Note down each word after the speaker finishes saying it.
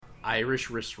Irish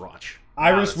wristwatch.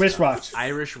 Irish wristwatch.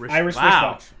 Irish wristwatch. Irish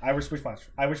Wow. wristwatch. Irish wristwatch.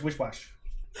 Irish wristwatch.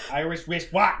 Irish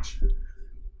wristwatch.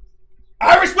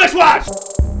 Irish wristwatch.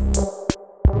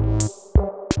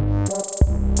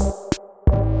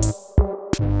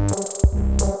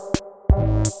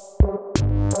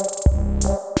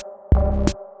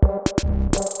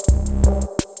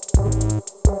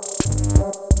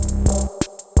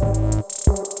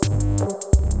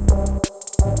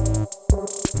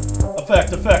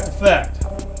 Effect.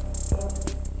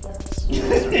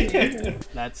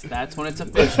 That's when it's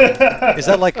official. Is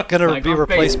that like gonna Like be on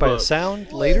replaced by a Facebook.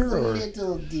 sound later, or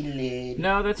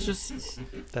No, that's just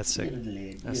that's sick?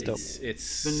 That's dope.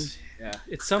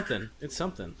 It's something.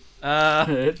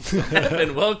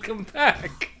 Evan, welcome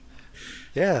back.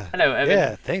 Yeah. Hello, Evan.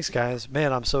 Yeah. Thanks, guys.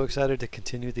 Man, I'm so excited to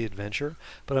continue the adventure,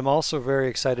 but I'm also very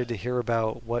excited to hear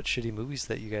about what shitty movies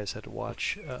that you guys had to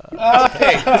watch.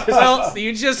 Okay, well,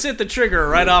 you just hit the trigger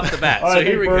right off the bat. So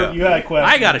here we go. You had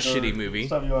questions. I got a or shitty movie.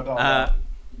 Stuff you want to talk about.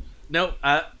 No,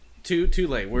 too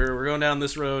late. We're going down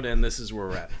this road, and this is where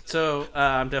we're at. So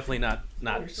I'm definitely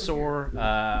not sore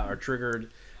or triggered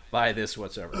by this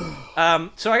whatsoever.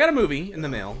 So I got a movie in the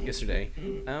mail yesterday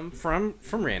from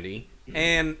Randy,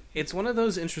 and it's one of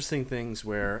those interesting things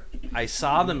where I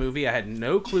saw the movie. I had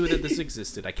no clue that this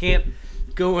existed. I can't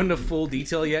go into full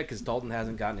detail yet because Dalton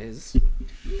hasn't gotten his.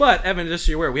 But Evan, just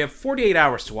so you're aware, we have 48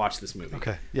 hours to watch this movie.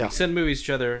 Okay. Yeah. We send movies to each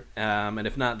other, and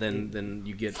if not, then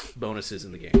you get bonuses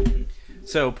in the game.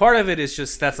 So part of it is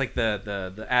just that's like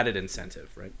the added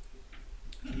incentive, right?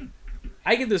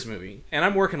 I get this movie, and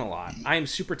I'm working a lot. I am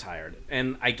super tired,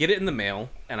 and I get it in the mail,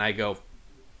 and I go,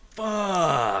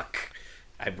 fuck.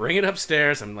 I bring it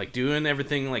upstairs. I'm like doing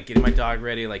everything, like getting my dog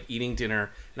ready, like eating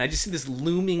dinner, and I just see this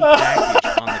looming package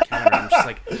on the counter.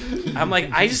 I'm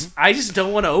like, I just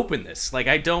don't want to open this. Like,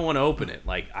 I don't want to open it.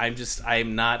 Like,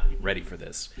 I'm not ready for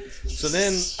this. So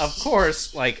then, of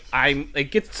course, like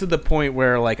it gets to the point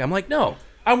where like I'm like, no,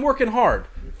 I'm working hard.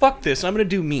 Fuck this. I'm gonna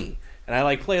do me. And I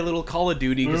like play a little Call of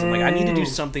Duty because I'm like, I need to do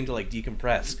something to like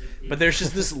decompress. But there's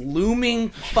just this looming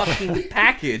fucking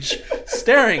package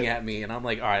staring at me, and I'm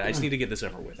like, all right, I just need to get this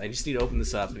over with. I just need to open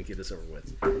this up and get this over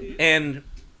with. And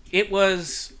it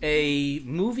was a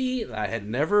movie that I had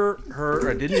never heard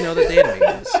or didn't know that they had made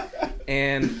this.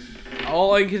 And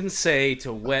all I can say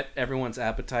to whet everyone's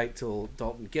appetite till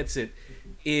Dalton gets it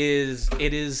is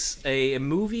a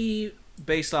movie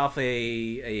based off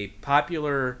a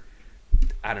popular,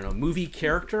 I don't know, movie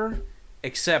character,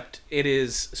 except it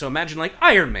is, so imagine like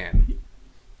Iron Man,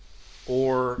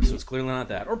 so it's clearly not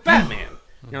that, or Batman.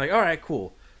 And you're like, all right,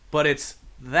 cool. But it's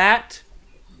that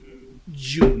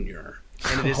Junior,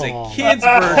 and it is a kid's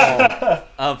version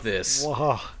of this.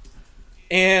 Whoa.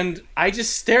 And I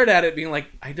just stared at it being like,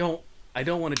 I don't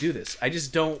want to do this. I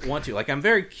just don't want to. Like, I'm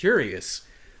very curious,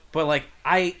 but like,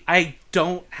 I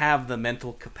don't have the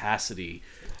mental capacity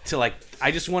to like,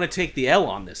 I just want to take the L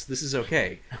on this. This is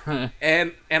okay.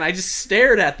 and I just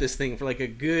stared at this thing for like a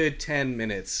good 10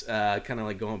 minutes, kind of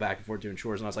like going back and forth doing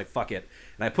chores, and I was like, fuck it.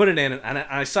 And I put it in, and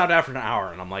I stopped after an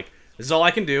hour, and I'm like, this is all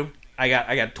I can do. I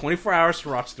got 24 hours to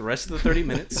watch the rest of the 30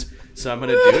 minutes, so I'm going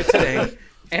to do it today.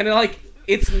 And like,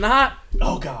 it's not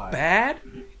bad.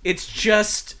 It's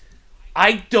just,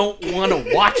 I don't want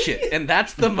to watch it. And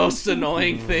that's the most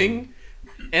annoying thing.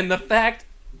 And the fact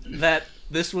that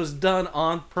this was done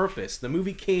on purpose. The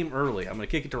movie came early. I'm going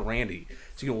to kick it to Randy,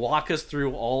 so you can walk us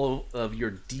through all of your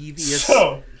devious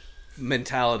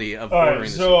mentality of ordering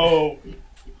this movie.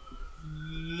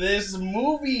 This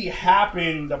movie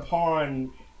happened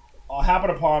upon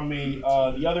me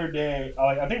the other day.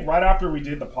 I think right after we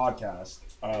did the podcast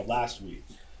last week.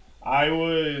 I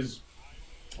was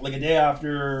like a day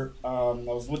after. I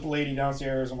was with the lady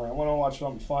downstairs. I'm like, I want to watch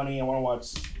something funny. I want to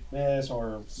watch this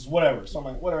or whatever. So I'm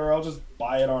like, whatever, I'll just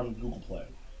buy it on Google Play.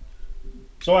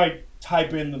 So I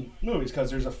type in the movies because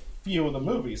there's a few of the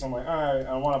movies. I'm like, all right,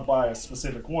 I want to buy a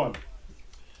specific one.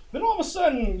 Then all of a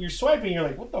sudden you're swiping, you're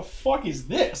like, what the fuck is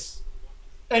this?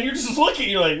 And you're just looking,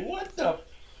 you're like, what the?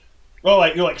 Oh,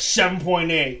 like you're like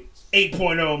 7.8, 8.0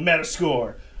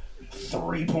 Metascore,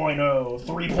 3.0,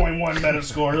 3.1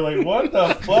 Metascore. You're like, what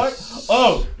the fuck?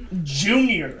 Oh,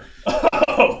 Junior.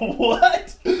 Oh,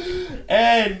 what?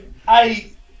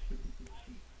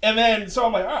 And then, so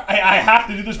I'm like, all right, I have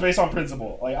to do this based on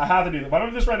principle. Like, I have to do this. If I don't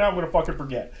do this right now, I'm going to fucking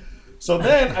forget. So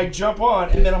then I jump on,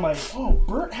 and then I'm like, oh,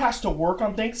 Bert has to work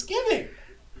on Thanksgiving.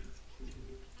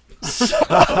 So,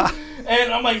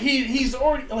 and I'm like, he's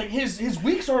already, like, his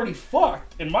week's already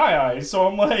fucked in my eyes. So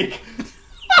I'm like,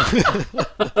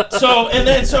 and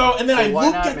then I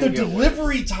looked at the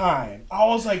delivery time. I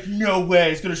was like, no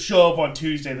way, it's going to show up on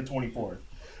Tuesday the 24th.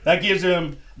 that gives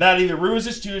him that either ruins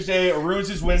his Tuesday or ruins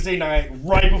his Wednesday night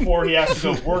right before he has to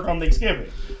go work on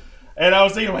Thanksgiving. And I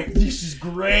was thinking, like, this is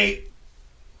great.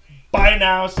 Buy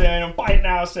now, Sam. Buy it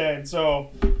now, Sam.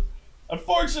 So,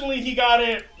 unfortunately, he got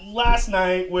it last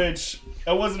night, which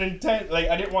it wasn't intent. Like,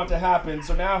 I didn't want to happen.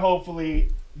 So now, hopefully,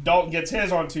 Dalton gets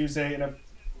his on Tuesday, and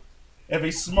if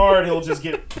he's smart, he'll just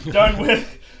get done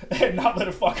with and not let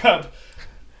it fuck up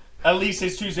at least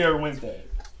his Tuesday or Wednesday.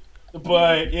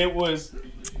 But it was...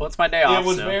 Well, it's my day off, It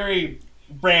was so. very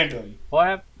random.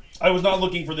 What? I was not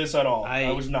looking for this at all.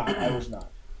 I was not.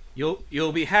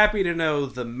 You'll be happy to know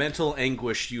the mental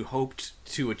anguish you hoped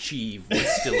to achieve was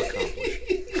still accomplished.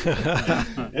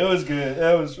 It was good.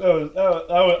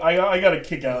 I got a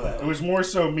kick out of that. It was more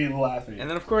so me laughing. And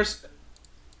then of course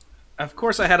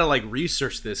I had to like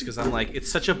research this because I'm like,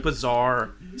 it's such a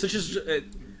bizarre,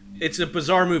 it's a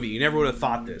bizarre movie. You never would have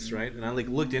thought this, right? And I like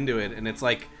looked into it, and it's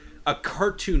like a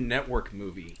Cartoon Network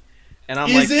movie. And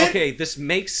I'm like, okay, this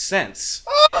makes sense.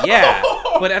 Yeah.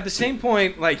 But at the same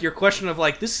point, like, your question of,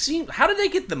 like, how did they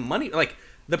get the money? Like,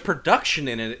 the production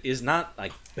in it is not,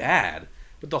 like, bad.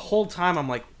 But the whole time, I'm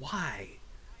like, why?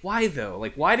 Why, though?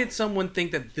 Like, why did someone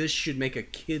think that this should make a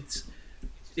kid's...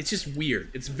 It's just weird.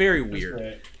 It's very weird.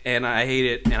 Right. And I hate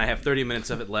it, and I have 30 minutes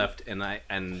of it left, and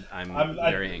I'm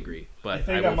very angry. But I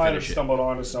think will I might have finish it. stumbled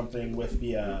onto something with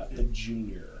the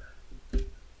Junior.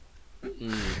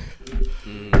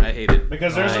 I hate it.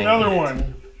 Because there's another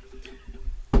one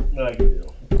that I can do.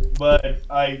 But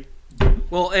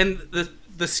Well, and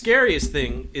the scariest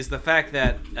thing is the fact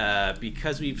that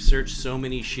because we've searched so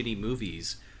many shitty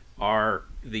movies, our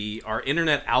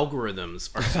internet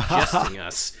algorithms are suggesting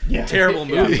us terrible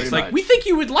movies. pretty Like, much. we think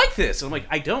you would like this. And I'm like,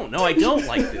 I don't. No, I don't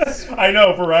like this. I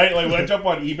know, right? Like, when I jump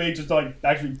on eBay just to, like,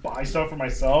 actually buy stuff for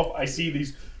myself, I see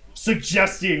these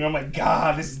suggesting, I'm like,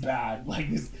 God, this is bad. Like,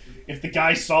 this... If the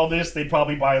guy saw this, they'd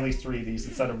probably buy at least 3 of these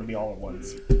and send them to me all at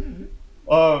once.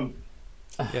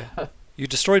 Yeah. You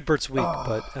destroyed Bert's week,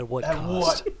 but at what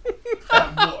cost?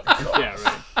 At what cost? Yeah,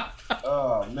 right.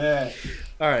 Oh, man.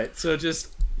 All right, so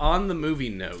just on the movie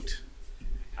note,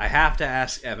 I have to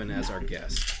ask Evan as our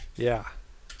guest. Yeah.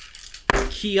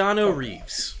 Keanu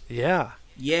Reeves. Yeah.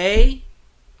 Yay,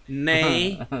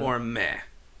 nay, or meh?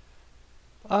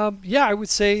 Yeah, I would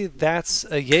say that's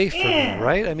a yay for me,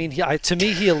 right? I mean, to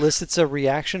me, he elicits a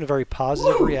reaction, a very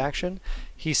positive reaction.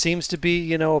 He seems to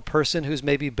be, a person who's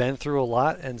maybe been through a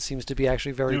lot and seems to be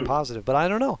actually very positive. But I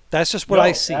don't know. That's just what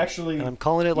I see. Actually, and I'm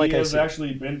calling it like I see. He has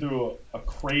actually been through a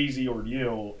crazy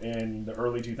ordeal in the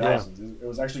early 2000s. Yeah. It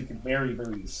was actually very,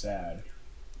 very sad.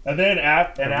 And then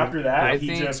after that,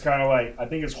 he just kind of like, I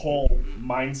think his whole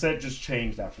mindset just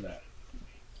changed after that.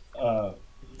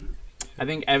 I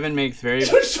think Evan makes very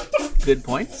good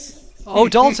points. Oh,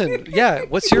 Dalton. Yeah,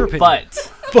 what's your opinion?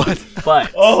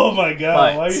 But. Oh my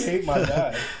God! Why do you hate my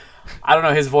guy? I don't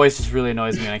know. His voice just really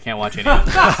annoys me, and I can't watch any of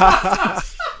it.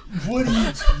 What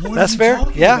That's fair.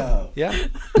 About? Yeah.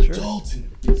 Sure.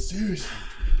 Dalton, seriously.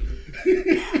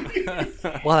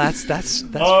 Well, that's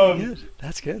really good.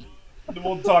 That's good.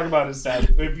 We'll talk about his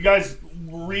stats. If you guys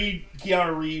read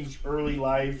Keanu Reeves' early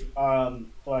life,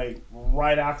 like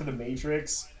right after The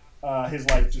Matrix, his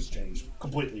life just changed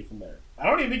completely from there. I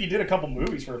don't even think he did a couple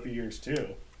movies for a few years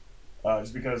too,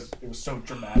 just because it was so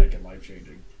dramatic and life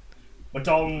changing. But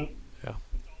Dalton,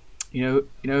 you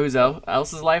know who's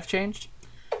else's life changed?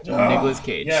 Nicolas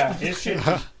Cage. Yeah, his shit.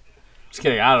 Just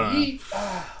kidding. I don't know.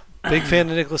 Big fan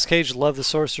of Nicolas Cage. Love The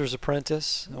Sorcerer's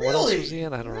Apprentice. Really? What else was he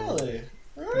in? I don't know.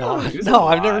 Really? No,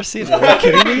 I've never seen it. Are you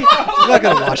kidding me? I'm not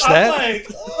gonna watch that.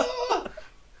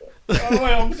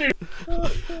 I'm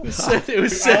serious. It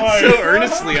was said so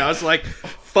earnestly. I was like,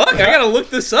 "Fuck! I gotta look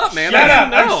this up, man." Shut I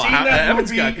up! didn't know. I've seen that Evan's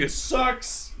movie. got good. It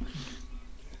sucks.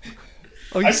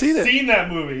 Oh, you've seen it? I've seen that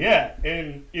movie, yeah,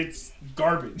 and it's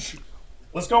garbage.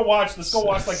 Let's go watch like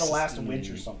The Last Witch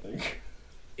or something.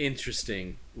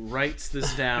 Interesting. Writes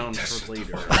this down for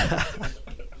later.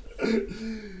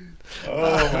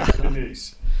 Oh my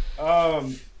goodness.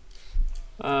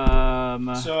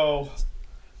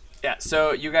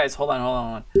 So you guys, hold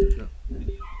on.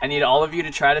 I need all of you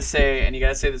to try to say, and you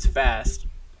gotta say this fast.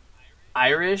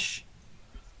 Irish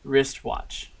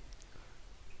wristwatch.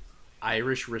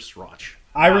 Irish wristwatch.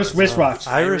 Irish wristwatch.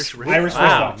 Irish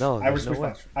wristwatch. No, Irish no way.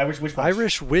 wristwatch. Irish wristwatch.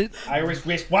 Irish wit. Irish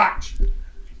wristwatch.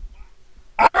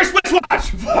 Irish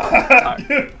wristwatch.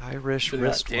 Irish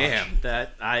wristwatch. Damn,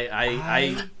 that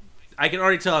I can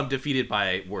already tell I'm defeated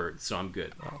by words, so I'm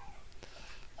good.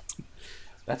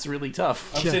 That's really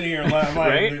toff. I'm sitting here laughing.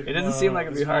 Right? It doesn't seem like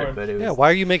it'd be hard, but it was. Yeah, why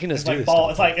are you making us do this?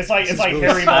 It's like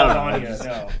Harry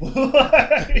Lasagna.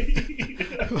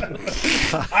 No.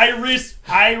 Irish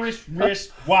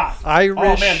wristwatch. Irish.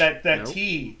 Oh man, that Nope.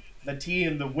 T, the T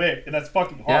in the wick, that's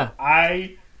fucking hard.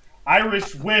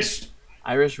 Irish wrist.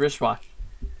 Irish wristwatch.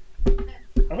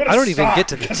 I don't even get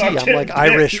to the T. I'm like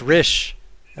Irish Rish,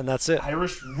 and that's it.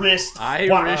 Irish wrist. Irish-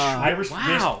 watch. Irish wow.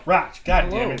 wrist watch. God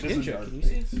Hello, damn it, this is intro. hard. Can you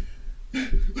say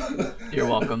this? You're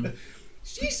welcome.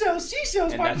 Seashells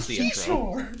And by the that's the intro.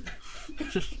 seashore.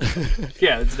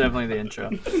 Yeah, it's definitely the intro.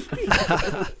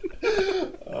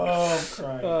 Oh, I'm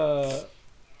crying.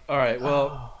 All right.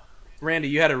 Well, Randy,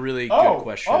 you had a really good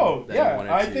question. Oh, that you yeah.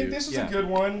 wanted I to- think this is yeah. a good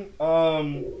one.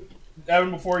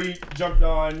 Evan, before you jumped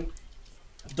on,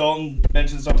 Dalton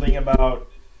mentioned something about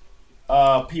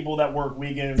people that work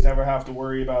weekends never have to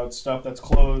worry about stuff that's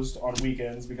closed on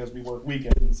weekends because we work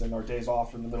weekends and our days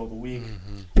off in the middle of the week.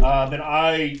 Then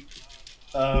I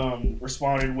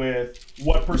responded with,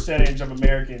 what percentage of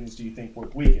Americans do you think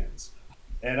work weekends?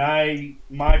 And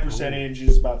my percentage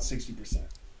is about 60%.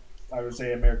 I would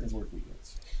say Americans work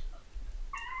weekends.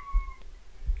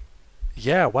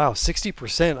 Yeah, wow,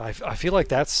 60%. I feel like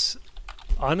that's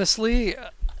honestly,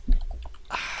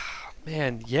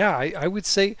 man, yeah, I would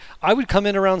say I would come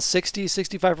in around 60,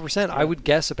 65%. I would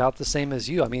guess about the same as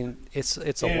you. I mean, it's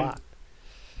a And lot.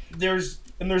 There's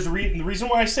the reason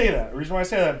why I say that. The reason why I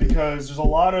say that because there's a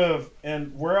lot of,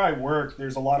 and where I work,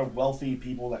 there's a lot of wealthy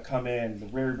people that come in, they're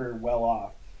very, very well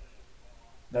off,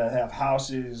 that have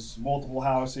houses, multiple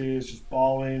houses, just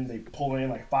balling. They pull in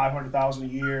like $500,000 a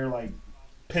year, like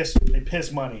they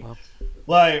piss money, Wow.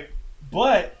 like,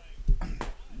 but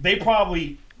they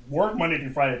probably work Monday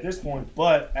through Friday at this point.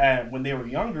 But when they were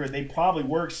younger, they probably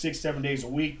worked 6-7 days a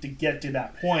week to get to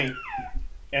that point,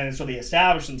 and so they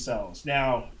established themselves.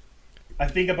 Now, I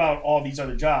think about all these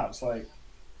other jobs, like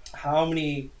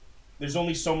there's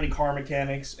only so many car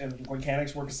mechanics, and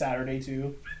mechanics work a Saturday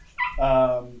too.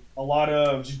 A lot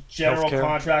of just general Healthcare.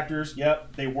 contractors,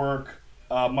 they work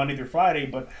Monday through Friday,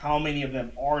 but how many of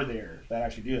them are there that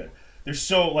actually do it? There's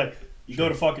so, like, you go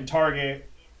to fucking Target,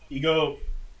 you go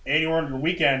anywhere on your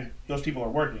weekend, those people are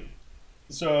working.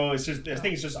 So it's just, I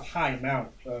think it's just a high amount.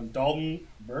 Dalton,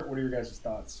 Bert, what are your guys'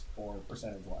 thoughts or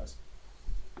percentage-wise?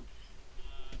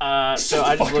 So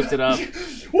I just looked it up.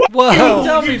 Whoa! Don't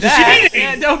tell me you that. cheating!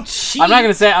 Yeah, don't cheat. I'm not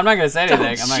gonna say anything. I'm not gonna say Don't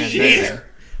anything. cheat.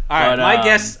 All right, But, my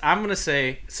guess, I'm going to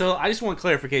say, so I just want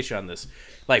clarification on this.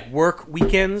 Like, work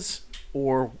weekends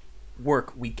or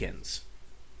work weekends?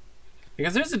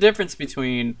 Because there's a difference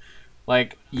between,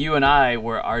 like, you and I,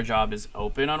 where our job is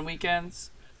open on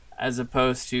weekends, as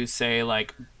opposed to, say,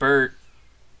 like, Bert,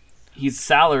 he's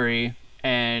salary,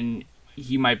 and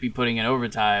he might be putting in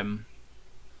overtime.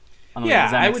 I don't know,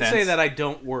 does that I make would sense? say that I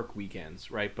don't work weekends,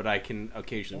 right? But I can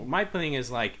occasionally. My thing is,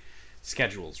 like,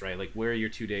 schedules, right? Like, where are your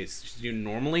 2 days? Do you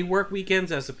normally work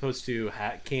weekends as opposed to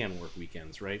can work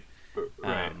weekends, right?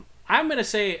 Right. I'm going to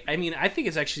say, I mean, I think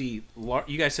it's actually,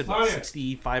 you guys said, what, Oh, yeah.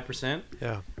 65%?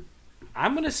 Yeah.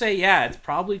 I'm going to say, yeah, it's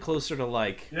probably closer to,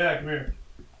 like, Yeah, come here.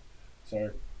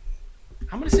 Sorry.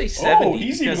 I'm going to say 70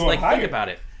 he's even because, going like, higher. think about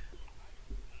it.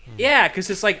 Yeah, because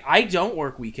it's like, I don't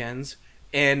work weekends,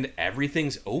 and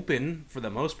everything's open for the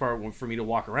most part for me to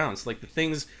walk around. It's like the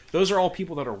things, those are all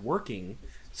people that are working.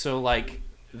 So, like,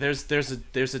 there's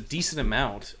a decent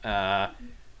amount. I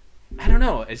don't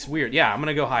know. It's weird. Yeah, I'm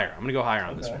gonna go higher. I'm gonna go higher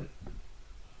on this Okay.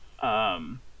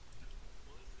 one.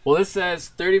 Well, this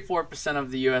says 34%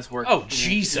 of the U.S. work. Oh,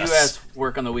 Jesus. U.S.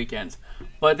 work on the weekends,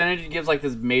 but then it gives like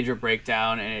this major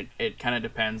breakdown, and it kind of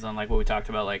depends on like what we talked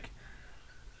about, like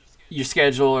your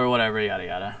schedule or whatever, yada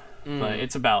yada. But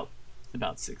it's about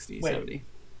 60, Wait. 70.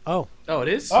 Oh, Oh, it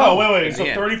is. Oh, wait. So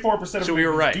man. 34% of So we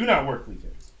were Americans right. do not work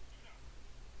weekends.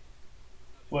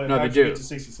 Well, No, they how'd you do. get to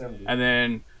 60, 70? And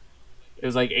then it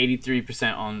was like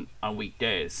 83% on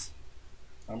weekdays.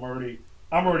 I'm already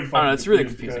fucking know, it's really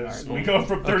confused confusing, because alright. we go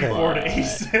from 34 to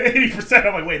 80%.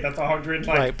 I'm like, wait, that's 100.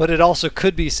 Like, right. But it also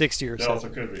could be 60 or It also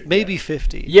 70. could be, Maybe yeah.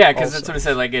 50. Yeah, because that's also. what it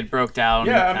said. Like it broke down.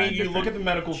 yeah, I kinda mean, you look at the different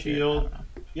medical shit, I field. don't know.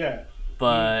 Yeah.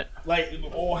 But Like,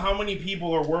 how many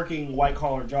people are working white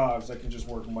collar jobs that can just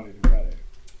work Monday through Friday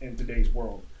in today's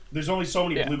world? There's only so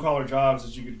many Yeah. blue collar jobs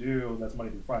that you could do that's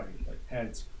Monday through Friday. Like,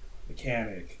 hence,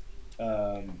 mechanic,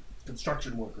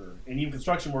 construction worker. And even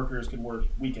construction workers can work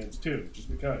weekends too, just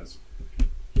because.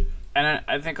 and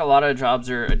I think a lot of jobs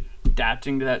are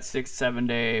adapting to that 6-7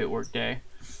 day work day.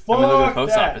 Fuck I mean, look at the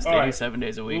post that. office; they All do right. 7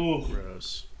 days a week, Ooh,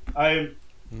 Gross. I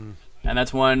and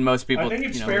that's one most people. think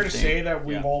it's you know, fair to think. say that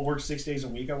we've Yeah. all worked 6 days a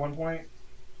week at one point.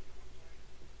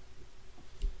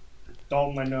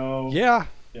 Dalton, I know. Yeah.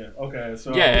 Yeah. Okay.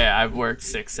 So. Yeah, I've worked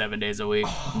 6-7 days a week,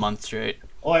 month straight.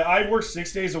 Like, I work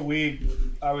 6 days a week.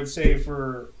 I would say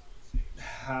for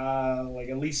like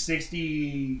at least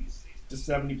 60 to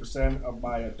 70% of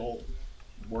my adult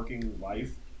working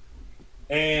life,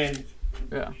 and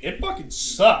Yeah. it fucking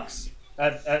sucks.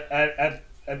 At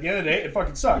the end of the day, it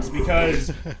fucking sucks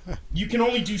because you can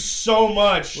only do so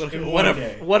much in one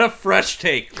day. What a fresh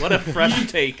take. What a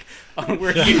fresh take on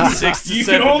working 6 to You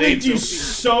 7 can only days a do week.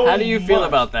 so. How do you feel much.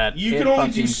 about that? You It can only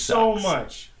do fucking so sucks.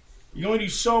 much. You can only do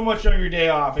so much on your day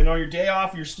off, and on your day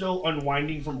off, you're still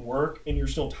unwinding from work, and you're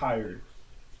still tired.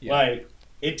 Yeah. Like,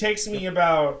 it takes me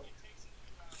about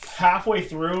halfway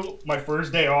through my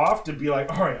first day off to be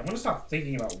like, all right, I'm gonna stop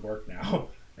thinking about work now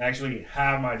and actually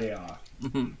have my day off.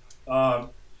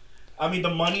 I mean,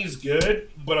 the money's good,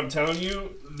 but I'm telling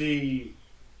you, the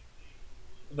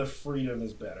freedom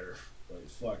is better. Like,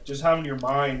 fuck, just having your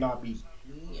mind not be.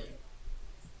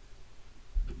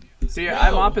 See, No.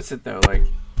 I'm opposite though. Like,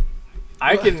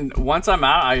 I can once I'm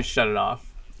out, I shut it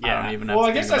off. I Yeah. don't even have Well,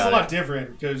 to I guess think that's a about lot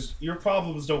different because your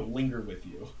problems don't linger with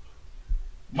you.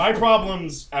 My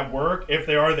problems at work, if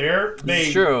they are there, they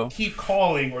It's true. keep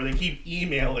calling or they keep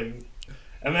emailing,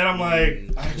 and then I'm like,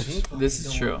 I just fucking This is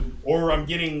don't- true. Or I'm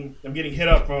getting hit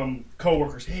up from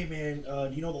coworkers. Hey man,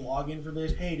 do you know the login for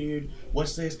this? Hey dude,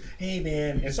 what's this? Hey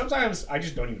man, and sometimes I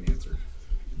just don't even answer,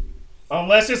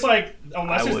 unless it's the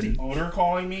wouldn't. owner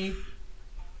calling me.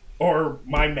 Or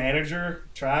my manager,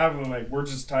 Trav, and like we're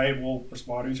just tight. We'll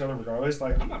respond to each other regardless.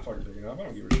 Like I'm not fucking picking up. I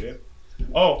don't give a shit.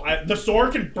 Oh, the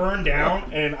store can burn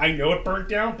down, and I know it burnt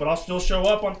down, but I'll still show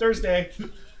up on Thursday.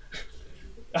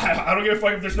 I don't give a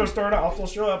fuck if there's no store. I'll still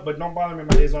show up, but don't bother me on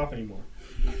my days off anymore.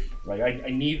 Like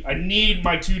I need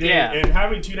my 2 days, Yeah. and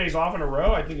having 2 days off in a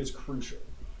row, I think is crucial.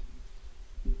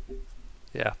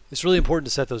 Yeah, it's really important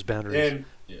to set those boundaries. And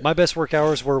My best work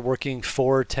hours were working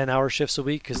 4 10-hour shifts a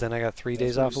week because then I got 3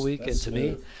 days That's off a week. And that's to me,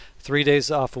 smooth. 3 days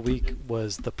off a week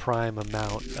was the prime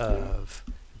amount of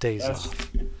days That's- off.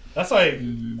 That's like,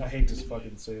 I hate to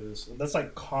fucking say this. That's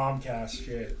like Comcast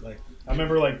shit. Like, I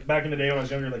remember like back in the day when I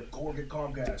was younger, like, go work at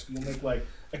Comcast. You'll make like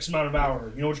X amount of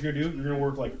hours. You know what you're gonna do? You're gonna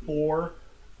work like 4,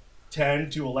 10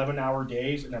 to 11-hour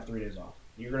days and have 3 days off.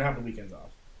 You're gonna have the weekends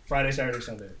off. Friday, Saturday,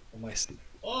 Sunday. I'm like,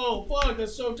 oh fuck,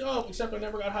 that's so dope. Except I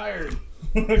never got hired.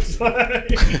 It's like,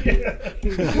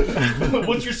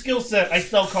 what's your skill set? I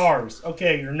sell cars.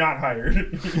 Okay, you're not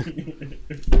hired.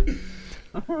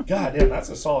 God damn, that's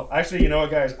a solid. Actually, you know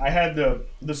what, guys? I had the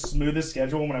smoothest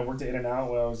schedule when I worked at In-N-Out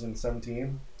when I was in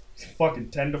 17.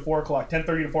 Fucking 10 to 4 o'clock,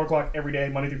 10:30 to 4 o'clock every day,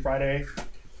 Monday through Friday.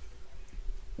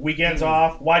 Weekends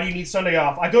off. Why do you need Sunday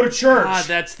off? I go to church. Ah,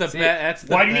 that's the best.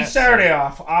 Why do you need Saturday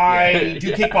off? I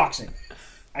do kickboxing.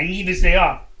 I need this day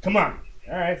off. Come on.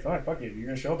 All right, fine. Fuck it. You're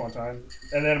gonna show up on time.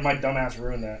 And then my dumbass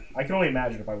ruined that. I can only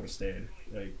imagine if I would have stayed.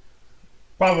 Like,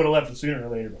 probably would have left it sooner or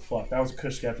later. But fuck, that was a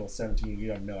cush schedule at 17.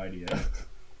 You have no idea.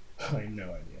 I have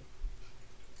no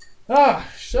idea.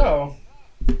 So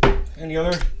any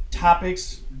other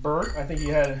topics, Bert? I think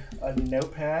you had a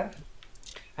notepad.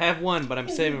 I have one, but I'm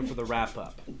saving for the wrap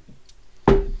up.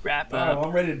 Wrap All right, up. well,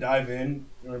 I'm ready to dive in.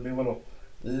 We're gonna be a little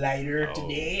lighter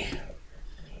today.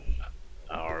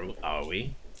 Are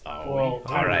we? Well,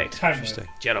 All right, time Interesting.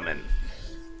 gentlemen.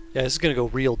 Yeah, this is going to go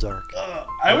real dark.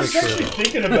 I was Make sure. actually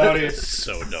thinking about it.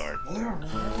 So dark. Where are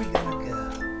we gonna go?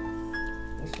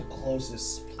 What's the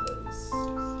closest place?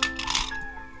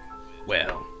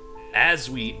 Well, as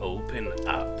we open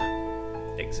up,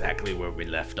 exactly where we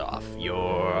left off.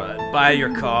 You're by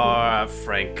your car.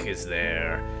 Frank is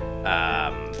there.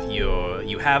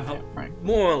 You have Frank.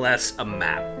 more or less a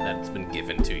map that's been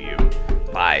given to you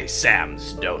by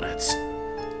Sam's Donuts.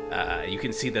 You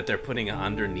can see that they're putting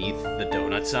underneath the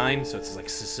donut sign, so it's like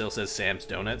still says Sam's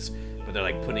Donuts, but they're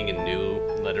like putting in new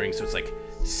lettering, so it's like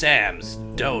Sam's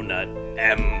Donut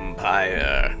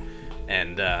Empire.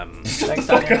 And Thanks,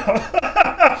 Daniel.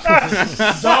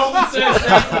 Dalton says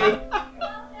thank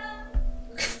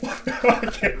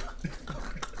you.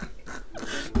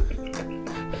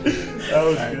 That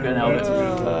was good. good helmet. That's a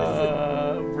good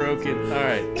one. broken. All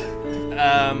right.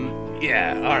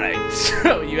 Yeah. All right.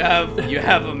 So you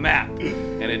have a map,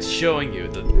 and it's showing you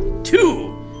the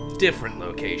 2 different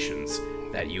locations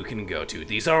that you can go to.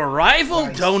 These are rival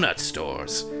donut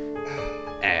stores,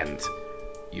 and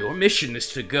your mission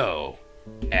is to go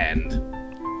and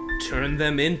turn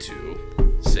them into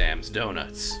Sam's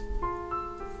Donuts.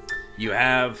 You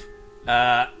have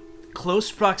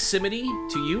close proximity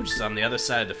to you, just on the other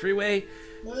side of the freeway,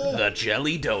 the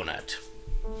Jelly Donut.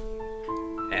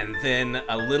 And then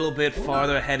a little bit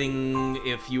farther heading,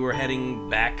 if you were heading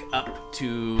back up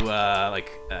to,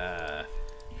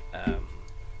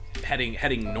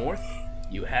 heading north,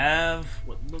 you have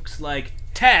what looks like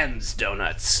Tan's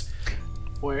Donuts.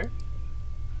 Where?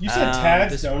 You said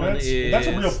Tad's this one Donuts? That's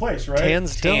a real is place, right?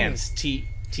 Tan's Tan's, Donuts.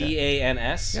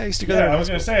 Tans. Yeah, I used to go Yeah, there. I was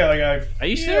gonna say like Are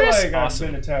you feel serious? Like Awesome.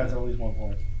 I've been to Taz at least one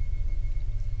point.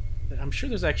 I'm sure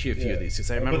there's actually a few Yeah. of these because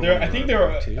I remember. But when I we think were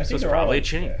they're. there, too. I think So it's they're all probably a like,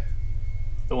 chain. yeah.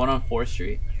 The one on 4th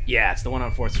Street. Yeah, it's the one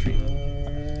on 4th Street.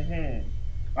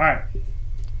 All right,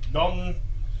 Dalton.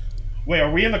 Wait,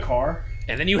 are we in the car?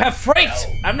 And then you have Freight.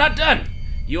 No. I'm not done.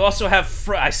 You also have.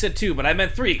 I said 2, but I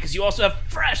meant 3 because you also have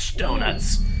Fresh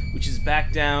Donuts, which is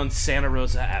back down Santa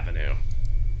Rosa Avenue.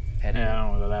 Heading Yeah, I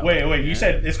don't know that Wait, one. you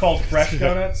said it's called Fresh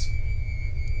Donuts?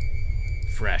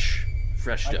 Fresh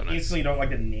I Donuts. instantly don't like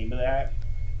the name of that.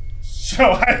 So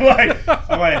I'm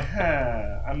like,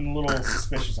 I'm a little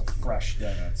suspicious of Fresh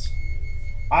Donuts.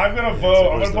 I'm gonna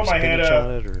vote. I'm gonna put my hand up.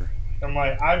 On it, or... I'm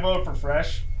like, I vote for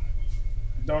Fresh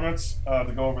Donuts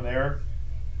to go over there.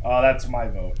 That's my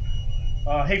vote.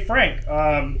 Hey Frank,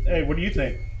 hey, what do you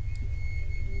think?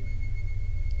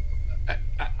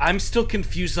 I'm still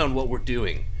confused on what we're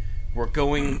doing. We're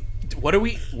going. What are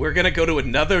we? We're gonna go to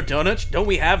another donut. Don't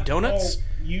we have donuts?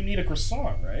 Oh, you need a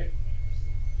croissant, right?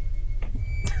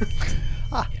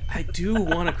 I do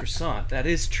want a croissant. That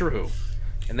is true.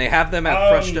 And they have them at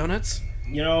Fresh Donuts.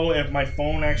 You know, if my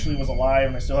phone actually was alive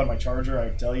and I still had my charger,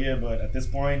 I'd tell you. But at this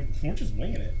point, we're just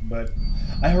winging it. But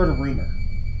I heard a rumor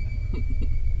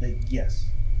that yes.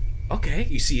 Okay,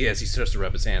 you see as he starts to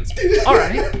rub his hands. All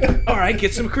right,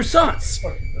 get some croissants.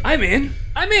 I'm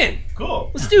in.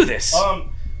 Cool. Let's do this.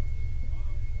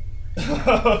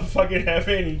 Fucking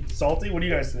heaven, salty. What do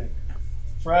you guys think?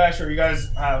 Fresh, or you guys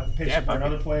pitching Yeah, for fuck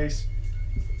another it. place?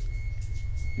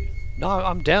 No,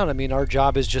 I'm down. I mean, our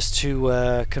job is just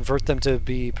to convert them to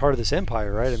be part of this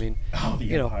empire, right? I mean, Oh, the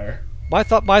You know, Empire.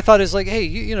 my thought is like, hey,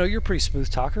 you know, you're a pretty smooth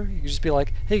talker. You can just be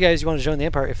like, hey guys, you want to join the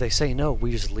empire? If they say no,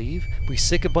 we just leave. We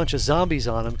sick a bunch of zombies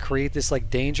on them, create this like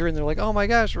danger, and they're like, oh my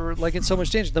gosh, we're like in so much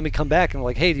danger. Then we come back and we're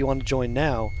like, hey, do you want to join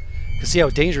now? Because see how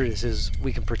dangerous it is.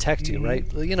 We can protect you, right?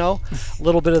 You know, a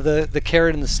little bit of the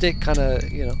carrot and the stick, kind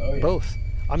of, you know, Oh, yeah. both.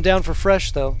 I'm down for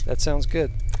Fresh though. That sounds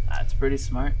good. That's pretty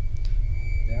smart.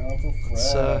 Down for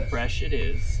It's, Fresh. Fresh it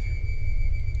is.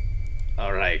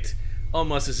 All right.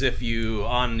 Almost as if you,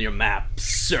 on your map,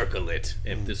 circle it.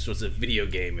 If this was a video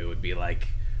game, it would be like,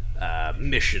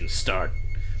 mission start.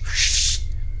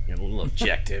 Your little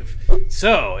objective.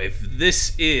 So, if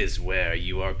this is where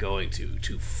you are going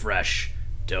to Fresh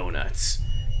Donuts,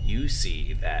 you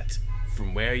see that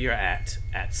from where you're at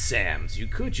Sam's, you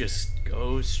could just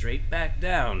go straight back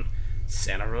down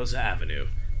Santa Rosa Avenue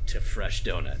to Fresh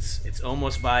Donuts. It's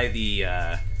almost by the,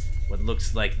 what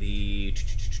looks like the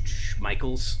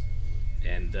Michaels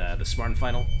and the Smart and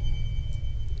Final.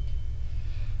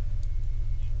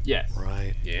 Yes.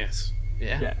 Right. Yes.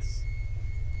 Yeah. Yes.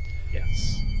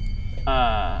 Yes.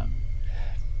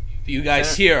 You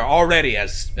guys hear already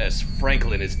as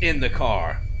Franklin is in the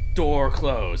car, door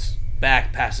closed,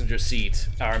 back passenger seat,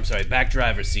 or I'm sorry, back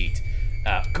driver's seat.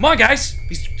 Come on, guys!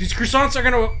 These croissants are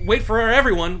gonna wait for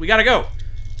everyone. We gotta go.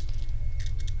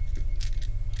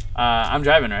 I'm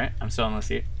driving, right? I'm still in the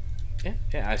seat. Yeah.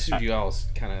 I assumed you all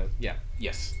kind of. Yeah.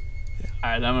 Yes. All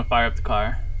right, then I'm gonna fire up the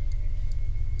car,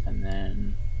 and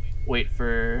then wait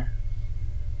for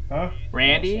Huh?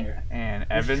 Randy Oh, sorry. and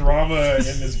There's Evan. drama in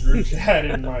this group chat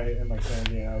in my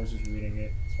phone. Yeah, I was just reading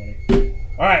it. It's funny.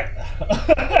 All right.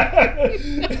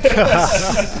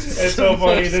 It's so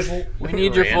funny. This We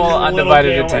need your Randy. full little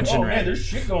undivided game, I'm like, attention, oh man, Randy. there's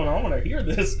shit going on when I hear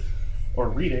this or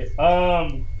read it.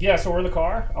 Yeah. So we're in the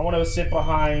car. I want to sit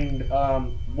behind. I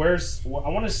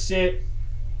want to sit.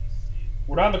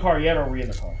 We're not in the car yet, or are we in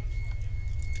the car?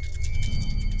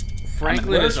 Franklin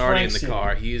Where's is already Frank in the sitting?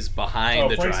 car. He is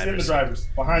behind the Frank's in the driver's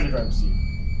seat. behind the driver's seat.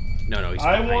 No, he's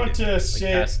I behind want it. to Like,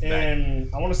 sit past the back. in.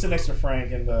 I want to sit next to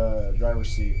Frank in the driver's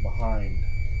seat behind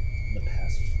the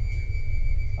passenger.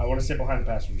 I want to sit behind the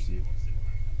passenger seat.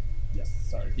 Yes,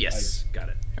 sorry. Yes, got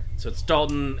it. So it's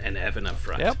Dalton and Evan up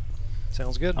front. Yep.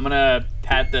 Sounds good. I'm gonna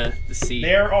pat the seat.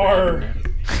 There for are-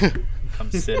 Evan to come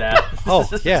sit at. Oh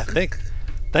yeah.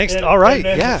 Thanks. And- All right. and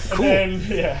then- Yeah. and Cool. then,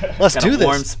 yeah. Let's Got do a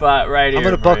warm this. spot right here. I'm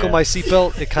gonna buckle Maria. my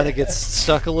seatbelt. It kind of gets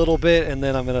stuck a little bit, and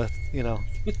then I'm gonna,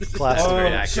 clasp That's it. very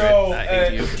Um, accurate. so, I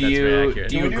think Do that's you very accurate.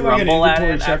 do you Can we do, like, an grumble at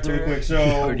inventory it check after, really quick?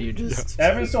 So- or do you just?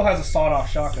 Evan still has a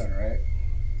sawed-off shotgun, right?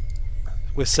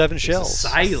 With 7 shells.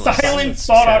 Silence. Silent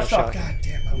sawed-off Shotgun. shotgun. God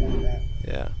damn, I wanted that.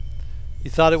 Yeah. You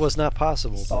thought it was not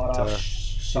possible, but Sawed-off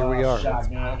here we are.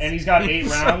 shotgun. And he's got 8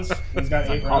 rounds. He's got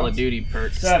 8 Call of rounds. Duty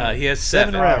perks. 7. He has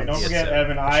 7 7 rounds. Don't He has forget, 7.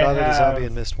 Evan, I shot at a zombie and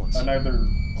have missed once. another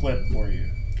clip for you.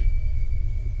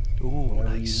 Ooh,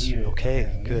 Whenever you nice. need it. Okay,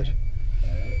 Yeah. good.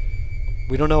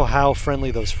 We don't know how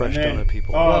friendly those fresh And then, donut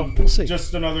people are. Well, we'll see.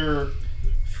 Just another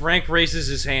Frank raises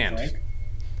his hand.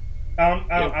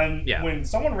 Frank. Yeah. When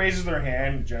someone raises their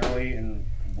hand, generally in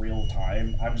real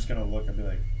time, I'm just gonna look and be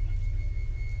like,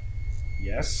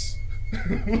 yes.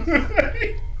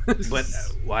 But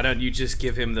why don't you just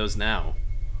give him those now?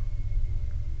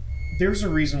 There's a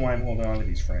reason why I'm holding on to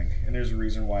these, Frank, and there's a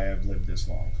reason why I've lived this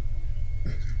long.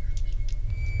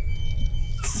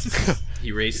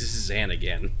 He raises his hand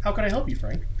again. How can I help you,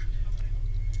 Frank?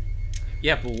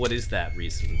 Yeah, but what is that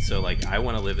reason? So, like, I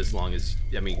want to live as long as...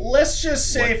 I mean... Let's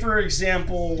just say, What? for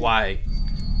example... Why?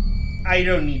 I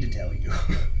don't need to tell you.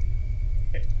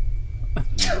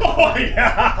 Oh,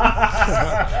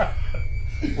 yeah!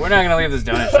 We're not gonna leave this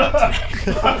donut shop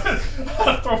today.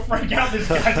 I'll throw Frank out this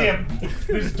door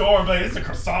and be like, it's a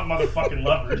croissant motherfucking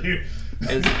lover, dude.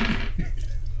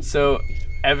 So,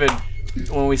 Evan,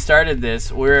 when we started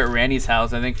this, we were at Randy's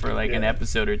house, I think, for like an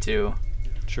episode or two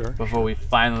Sure. before we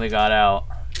finally got out.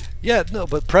 Yeah, no,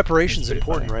 but preparation's It's pretty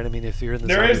important, funny. right? I mean, if you're in the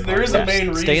There is a podcast. main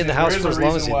reason. Stay in the house there is for a as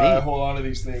long reason as you why I need. hold on to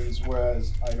these things,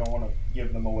 whereas I don't want to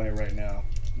give them away right now.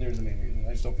 There's a main reason.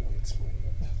 I just don't feel like explaining it.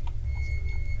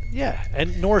 Yeah,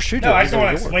 and nor should you. No, I just They're don't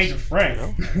want to yours. explain to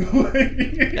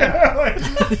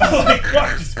Frank. I'm like,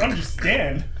 fuck,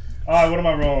 understand. What am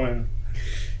I rolling?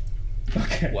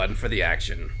 Okay. One for the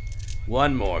action.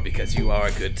 One more because you are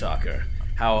a good talker.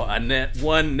 How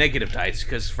one negative dice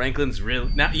because Franklin's real.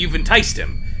 Now you've enticed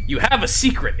him. You have a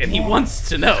secret and he wants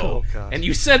to know. Oh, God. And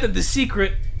you said that the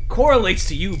secret correlates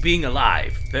to you being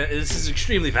alive. This is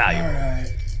extremely valuable. Alright.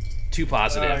 2 Here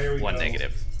positive, we 1 go.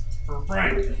 negative. For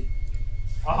Frank.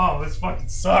 Oh, this fucking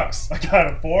sucks. I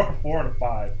got a 4, a 4, and a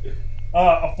 5.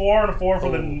 A 4 and a 4 for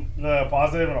the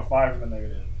positive and a 5 for the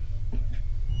negative.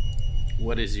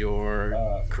 What is your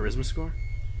charisma score?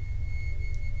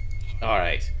 All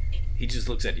right. He just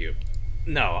looks at you.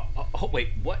 No. Oh, wait.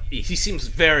 What? He seems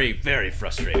very, very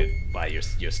frustrated by your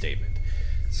statement.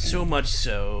 So much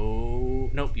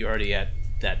so. Nope. You're already at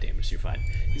that damage. You're fine.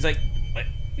 He's like,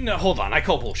 no. Hold on. I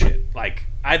call bullshit. Like,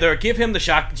 either give him the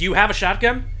shot. Do you have a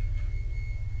shotgun?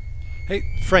 Hey,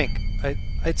 Frank,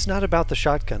 it's not about the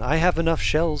shotgun. I have enough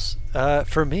shells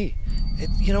for me.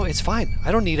 It's fine.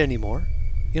 I don't need any more.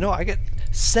 I get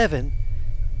 7.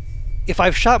 If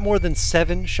I've shot more than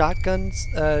 7 shotguns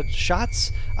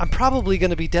shots, I'm probably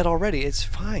going to be dead already. It's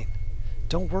fine.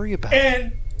 Don't worry about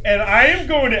it. And I am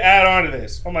going to add on to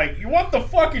this. I'm like, you want the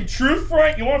fucking truth,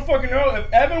 Frank? You want to fucking know?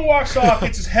 If Evan walks off,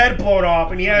 gets his head blown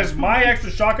off, and he has my extra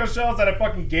shotgun shells that I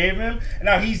fucking gave him, and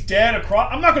now he's dead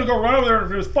across, I'm not going to go run over there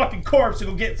to his fucking corpse to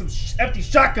go get some empty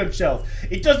shotgun shells.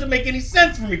 It doesn't make any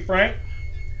sense for me, Frank.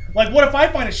 Like, what if I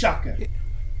find a shotgun?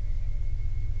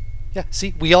 Yeah,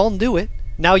 see, we all knew it.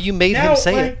 Now you made him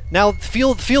say it. Now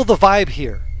feel the vibe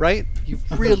here, right? You've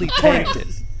really tanked it.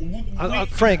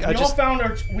 Frank, we all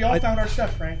found our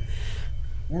stuff, Frank.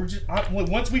 We're just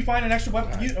once we find an extra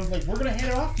weapon for you, I was like, we're gonna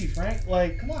hand it off to you, Frank.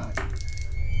 Like, come on.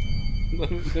 Let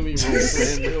me roll for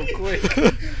him real quick.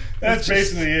 That's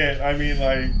basically it. I mean,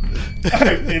 like,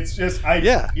 it's just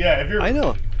yeah. If you're, I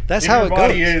know. That's if how your it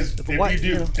body goes. is, if Why- you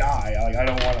do die, like, I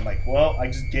don't want to. Like, well, I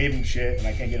just gave him shit and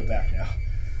I can't get it back now.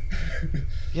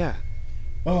 Yeah.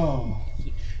 Oh.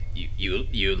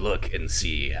 You look and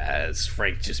see as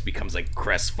Frank just becomes like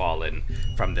crestfallen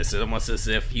from this. It's almost as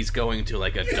if he's going to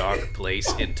like a dark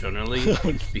place internally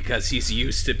because he's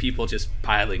used to people just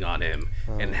piling on him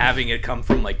and having it come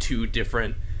from like 2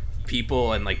 different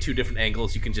people and like 2 different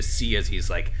angles. You can just see as he's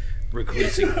like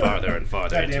reclusing farther and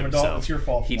farther God into damn it, himself. Dalton, it's your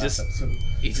fault. He just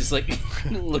like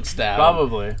looks down,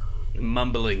 Probably.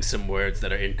 mumbling some words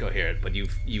that are incoherent. But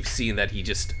you've seen that he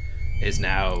just is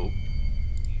now.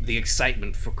 The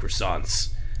excitement for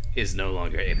croissants is no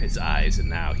longer in his eyes, and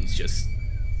now he's just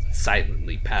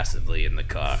silently, passively in the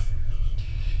car.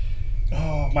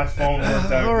 Oh, my phone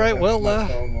worked out. All right, well, my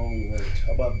phone only worked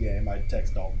above game. I'd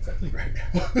text Dalton something right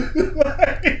now.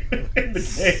 In the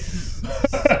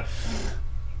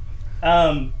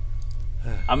game.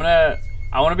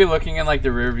 I want to be looking in like the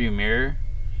rearview mirror,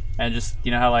 and just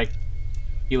how like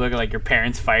you look at like your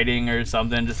parents fighting or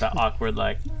something, just that awkward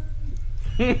like.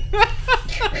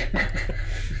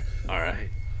 All right,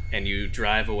 and you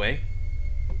drive away.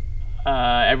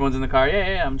 Everyone's in the car.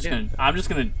 Yeah. I'm just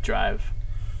gonna drive.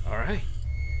 All right.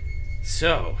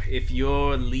 So, if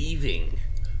you're leaving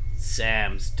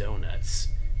Sam's Donuts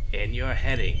and you're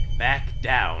heading back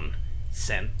down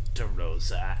Santa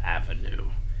Rosa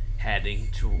Avenue, heading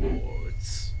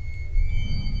towards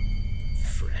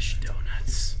Fresh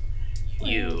Donuts,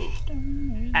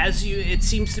 it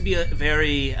seems to be a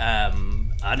very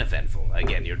uneventful.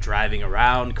 Again, you're driving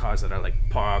around, cars that are like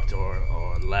parked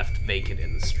or left vacant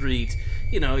in the street.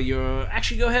 You're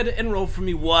actually go ahead and roll for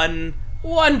me one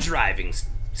driving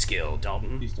skill,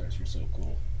 Dalton. These dice are so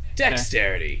cool.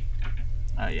 Dexterity.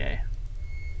 Oh yeah.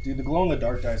 Dude, the glow in the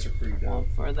dark dice are pretty dope. One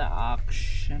for the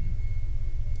auction.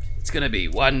 It's gonna be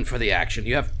 1 for the action.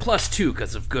 You have +2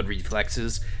 because of good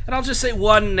reflexes, and I'll just say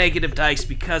 1 negative dice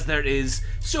because there is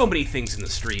so many things in the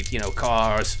street. You know,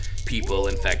 cars, people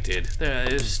infected.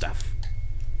 There's stuff.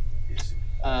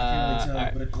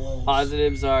 Alright.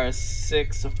 Positives are a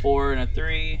 6, a 4, and a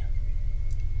 3.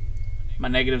 My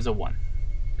negative's a 1.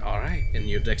 All right, and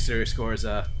your dexterity score is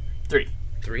a 3.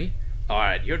 3. All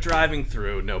right, you're driving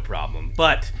through, no problem.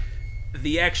 But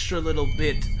the extra little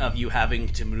bit of you having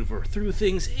to maneuver through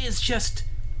things is just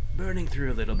burning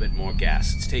through a little bit more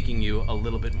gas. It's taking you a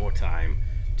little bit more time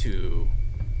to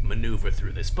maneuver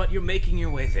through this, but you're making your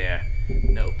way there,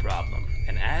 no problem.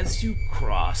 And as you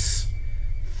cross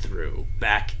through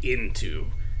back into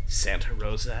Santa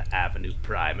Rosa Avenue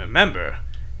Prime, remember,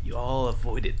 you all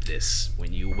avoided this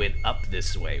when you went up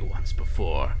this way once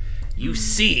before. You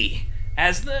see,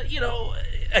 as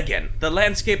again, the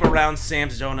landscape around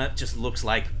Sam's Donut just looks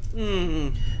like,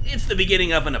 it's the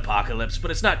beginning of an apocalypse,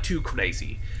 but it's not too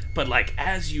crazy. But, like,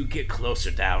 as you get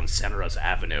closer down Santa Rosa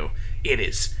Avenue, it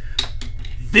is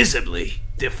visibly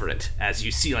different as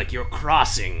you see, like, you're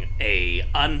crossing a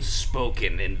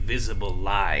unspoken, invisible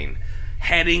line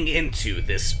heading into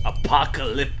this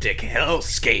apocalyptic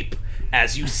hellscape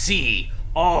as you see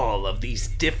all of these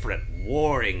different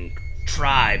warring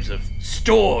tribes of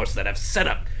stores that have set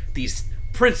up these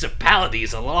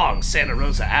principalities along Santa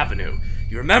Rosa Avenue.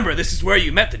 You remember, this is where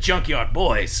you met the Junkyard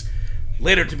Boys,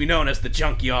 later to be known as the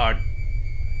Junkyard...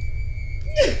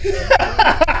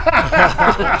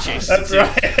 That's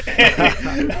right.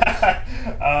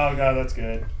 Oh god, that's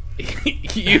good.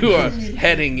 You are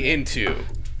heading into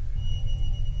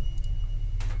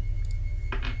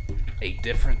a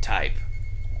different type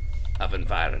of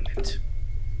environment.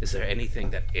 Is there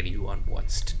anything that anyone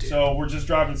wants to do? So we're just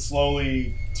driving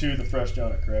slowly to the Fresh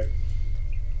Donut, correct?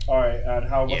 All right, and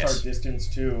what's Yes. our distance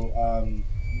to?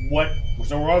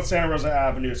 So we're on Santa Rosa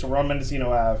Avenue, so we're on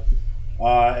Mendocino Ave,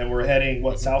 and we're heading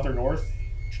south or north?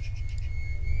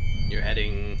 You're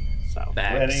heading South.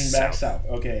 back We're heading back south.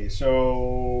 Okay,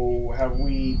 so have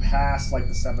we passed like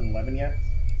the 7-Eleven yet?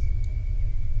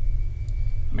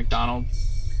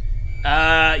 McDonald's.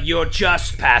 You're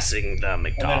just passing the And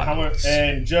then how much? McDonald's.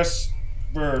 And just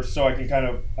so I can kind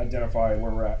of identify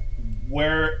where we're at.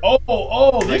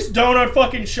 This donut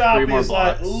fucking shop 3 more is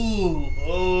like, blocks.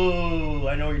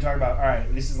 I know what you're talking about. All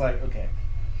right, this is like, okay.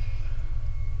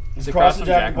 It's It's across across the from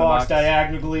Jack Jack in in the the Box, Box.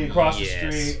 diagonally across Yes.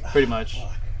 the street. Pretty much.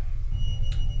 Fuck.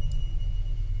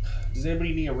 Does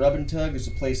anybody need a rub and tug? There's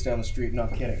a place down the street. No,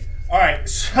 I'm kidding. All right,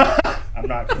 so, I'm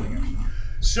not kidding.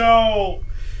 So,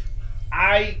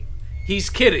 He's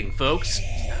kidding, folks.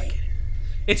 He's not kidding.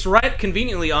 It's right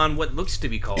conveniently on what looks to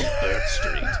be called 3rd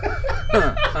Street.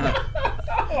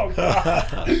 Oh god.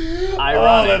 Oh,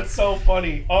 Ironic. that's so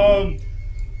funny.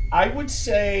 I would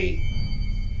say,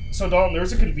 so Dalton,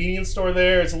 there's a convenience store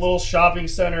there. It's a little shopping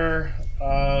center.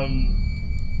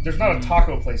 There's not a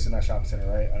taco place in that shopping center,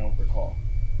 right? I don't recall.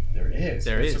 There is.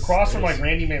 There it's is. across There from is. like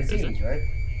Randy Mancini's, right?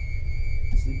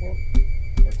 Sleepwell?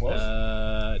 Or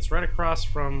close? It's right across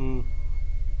from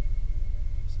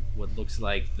what looks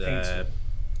like the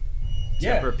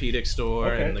yeah. Tempur-Pedic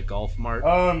store Okay. and the Golf Mart.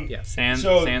 Yeah. Sands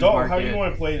So, Dalton, Market. how do you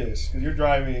want to play this? Because you're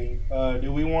driving.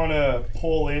 Do we want to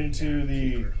pull into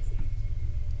the...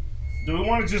 Do we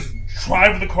want to just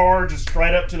drive the car just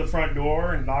straight up to the front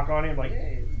door and knock on it like,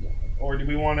 hey? Or do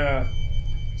we want to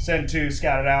send 2,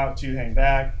 scout it out, 2 hang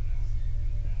back?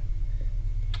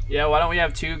 Yeah, why don't we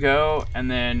have 2 go,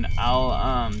 and then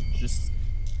I'll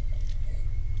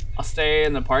stay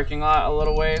in the parking lot a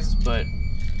little ways, but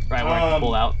right where I can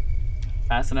pull out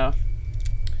fast enough.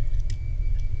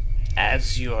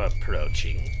 As you're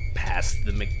approaching past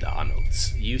the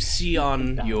McDonald's, you see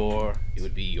on it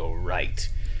would be your right,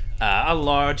 a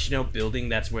large, building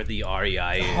that's where the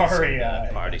REI is, and REI.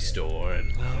 the party store,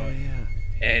 and Oh yeah.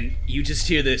 and you just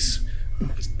hear this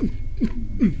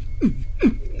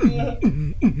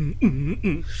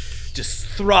just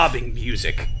throbbing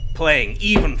music playing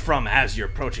even from as you're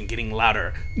approaching, getting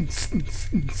louder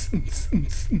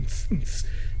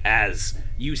as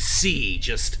you see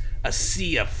just a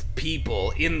sea of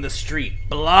people in the street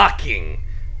blocking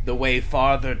the way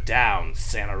farther down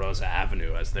Santa Rosa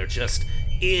Avenue as they're just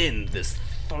in this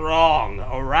throng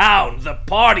around the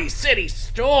Party City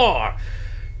store.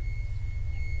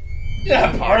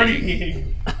 Yeah,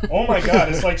 party. Oh my god,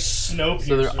 it's like Snowpiercer.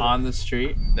 So they're on the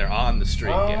street. They're on the street,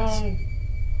 yes. Um,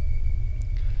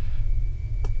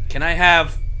 Can I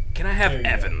have There you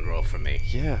Evan roll for me?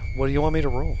 Yeah. What do you want me to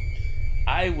roll?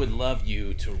 I would love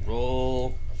you to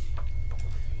roll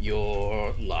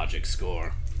your logic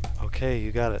score. Okay,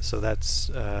 you got it. So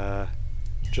that's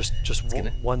Just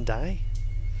one die?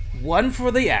 One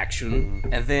for the action,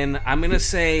 and then I'm gonna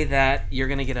say that you're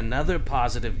gonna get another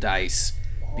positive dice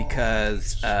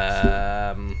because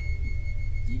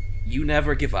you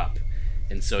never give up,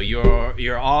 and so you're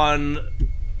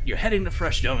heading to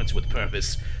Fresh Donuts with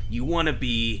purpose. You want to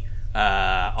be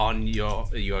on your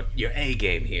A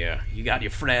game here. You got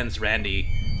your friends Randy,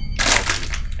 Dalton,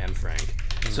 and Frank.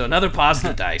 So another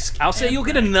positive dice. I'll say you'll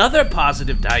get another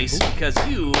positive dice because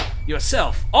you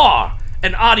yourself are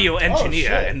an audio engineer,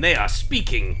 shit. and they are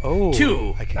speaking Oh,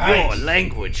 to I can- your Nice.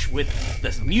 language with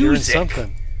the Hearing music.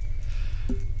 something.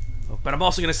 But I'm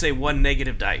also going to say one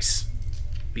negative dice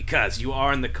because you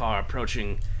are in the car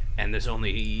approaching, and there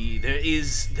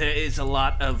is a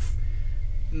lot of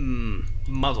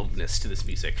muddledness to this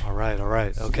music. All right.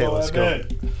 Okay, let's go.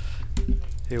 Evan.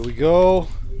 Here we go.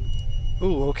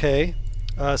 Ooh, okay.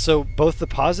 So both the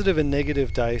positive and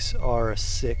negative dice are a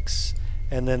 6,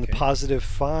 and then the positive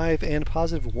 5 and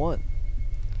positive 1.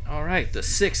 All right, the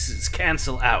sixes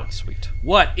cancel out. Sweet.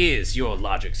 What is your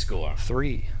logic score?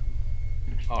 3.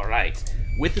 All right,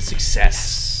 with the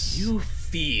success, you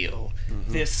feel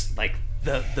this like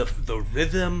the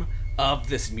rhythm of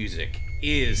this music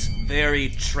is very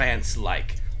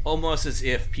trance-like, almost as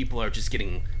if people are just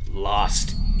getting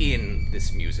lost in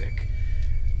this music.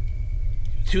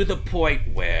 To the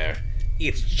point where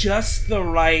it's just the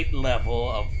right level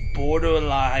of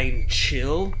borderline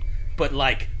chill, but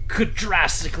like could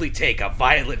drastically take a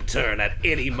violent turn at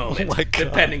any moment, my God.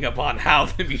 depending upon how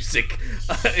the music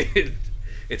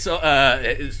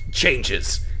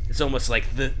changes. It's almost like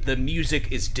the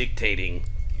music is dictating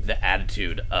the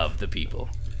attitude of the people.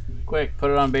 Quick,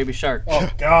 put it on Baby Shark. Oh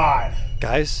God.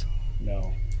 Guys,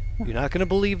 No. you're not going to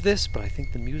believe this, but I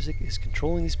think the music is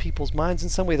controlling these people's minds in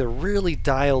some way. They're really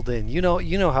dialed in. You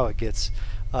know how it gets.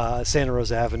 Santa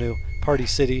Rosa Avenue, Party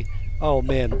City. Oh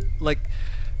man, like.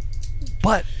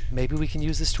 But maybe we can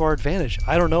use this to our advantage.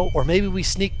 I don't know, or maybe we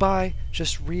sneak by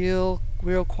just real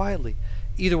quietly.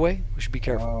 Either way, we should be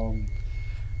careful.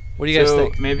 What do you guys So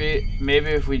think? maybe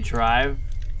if we try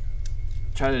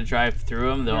to drive through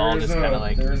them, they'll all just kind of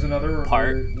like. There's another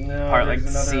part like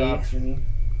there's another C. option.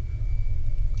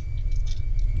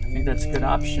 I think that's a good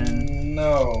option.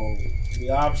 No. The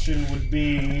option would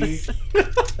be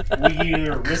we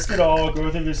either risk it all, go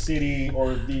through the city,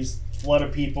 or these flood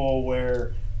of people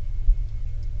where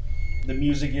the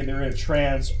music either in a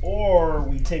trance, or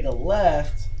we take a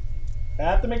left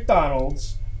at the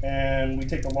McDonald's and we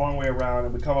take the long way around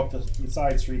and we come up the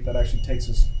side street that actually takes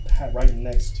us right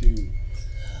next to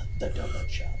the donut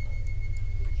shop.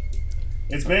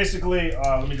 It's basically,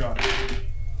 let me draw it.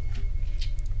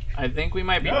 I think we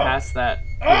might be No. past that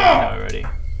Ah! already.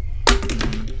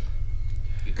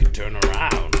 You could turn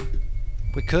around.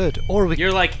 We could, or we.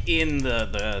 You're like in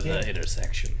the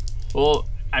intersection. Well,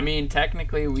 I mean,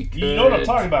 technically we could. You know what I'm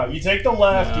talking about. You take the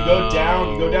left, you go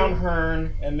down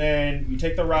Hearn, and then you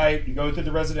take the right, you go through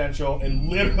the residential, and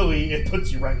literally it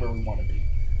puts you right where we want to be.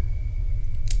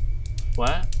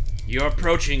 What? You're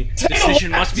approaching. Take a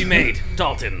Decision left. must be made.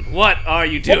 Dalton, what are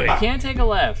you doing? We can't take a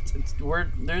left.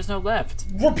 There's no left.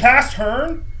 We're past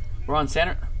Hearn? We're on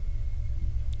Santa.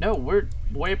 No, we're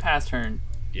way past Hearn.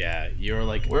 Yeah, you're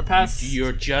like We're past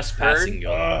You're just passing Hearn,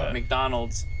 Yolanda.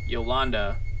 McDonald's,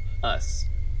 Yolanda, us.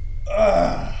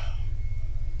 Well,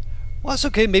 it's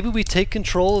okay. Maybe we take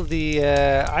control of the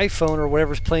iPhone or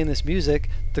whatever's playing this music,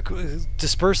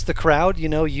 disperse the crowd,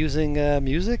 using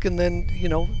music, and then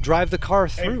drive the car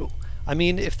through. I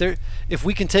mean, if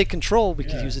we can take control, we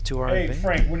can use it to our Hey, advantage.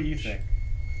 Frank, what do you think?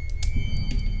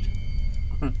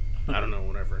 I don't know,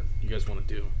 whatever you guys want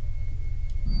to do.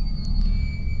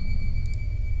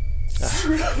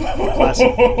 Classic.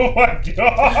 Oh my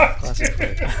god! Classic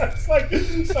Frank. That's like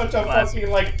such a Classic. fucking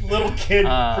like little kid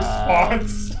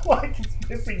response. Like it's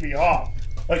pissing me off.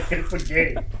 Like it's a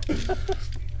game.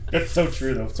 It's so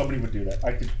true though. If somebody would do that,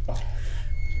 I could. Oh.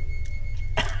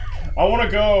 I want to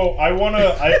go. I want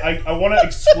to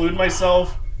exclude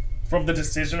myself from the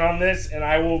decision on this, and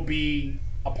I will be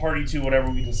a party to whatever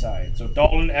we decide. So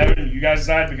Dalton, Evan, you guys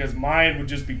decide, because mine would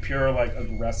just be pure like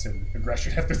aggression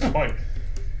at this point.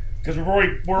 Because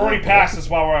we're already past this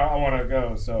while I want to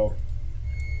go. So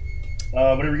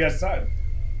whatever you guys decide,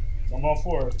 I'm all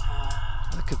for it.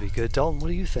 That could be good. Dalton, what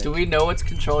do you think? Do we know what's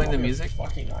controlling the music?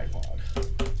 Fucking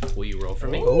iPod. Will you roll for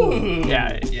me? Ooh.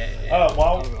 Yeah. Well.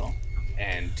 I'll roll.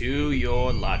 And do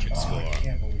your logic Oh, score. I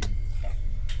can't believe.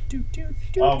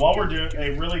 While we're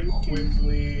doing really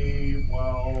quickly,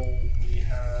 while we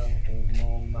have a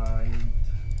roll 9.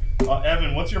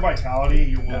 Evan, what's your vitality,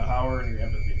 your willpower, and your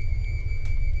empathy?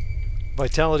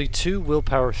 Vitality 2,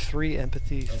 willpower 3,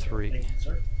 empathy Okay, 3. Thank you,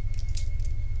 sir.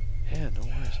 Yeah, no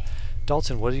worries.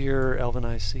 Dalton, what do your elven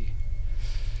eyes see?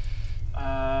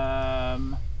 I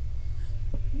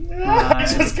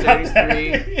just got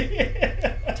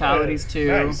that. Mentality's 2,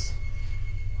 Nice.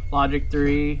 Logic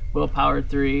 3, Willpower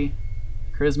 3,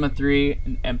 Charisma 3,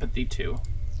 and Empathy 2.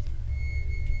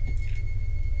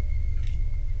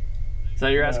 Is that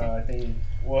what you're asking? I think.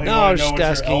 Well, No, I was just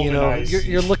asking.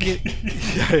 You're looking.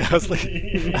 Yeah, I was like. I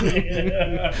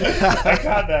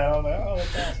got that. I was like, oh,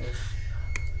 that's awesome.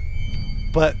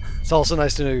 But it's also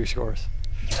nice to know your scores.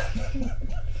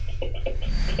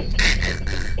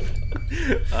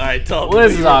 All right, Dalton. Well,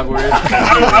 this is awkward.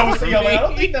 I was thinking, I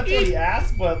don't think that's what he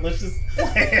asked, but let's just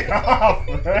play it off,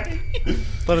 right?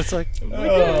 But it's like,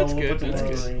 that's we'll good, put the that's good.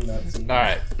 Wolverine, that's- All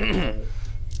right.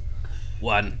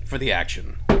 1 for the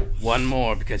action. 1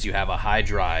 more because you have a high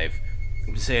drive. I'm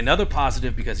going to say another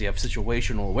positive because you have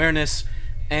situational awareness.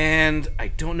 And I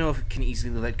don't know if it can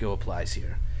easily let go applies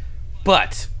here.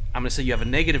 But I'm going to say you have a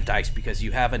negative dice because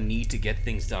you have a need to get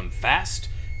things done fast.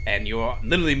 And you're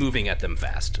literally moving at them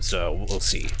fast. So we'll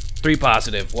see. 3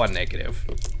 positive, 1 negative.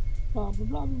 Blah,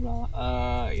 blah, blah,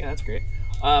 blah. Yeah, that's great.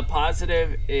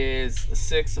 Positive is a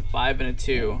 6, a 5, and a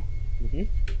 2. Mhm.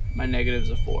 My negative's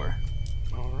a 4.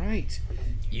 All right.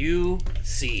 You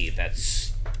see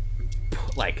that's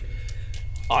like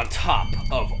on top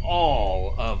of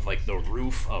all of like the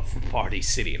roof of Party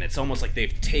City, and it's almost like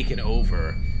they've taken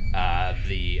over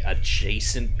the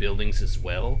adjacent buildings as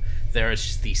well. There's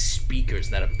just these speakers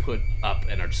that are put up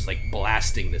and are just like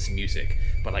blasting this music,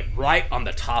 but like right on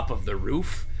the top of the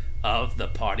roof of the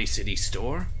Party City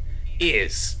store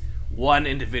is one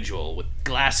individual with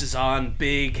glasses on,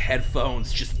 big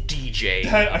headphones, just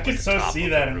DJing. I up can at the so top see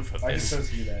of that. the roof of I can this. so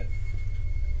see that.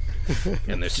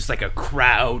 And there's just like a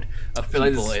crowd of feel like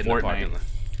people this is in the Fortnite. parking lot.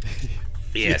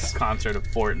 Yes. Concert of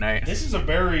Fortnite. This is a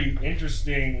very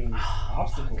interesting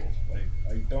obstacle. Like,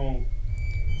 I don't.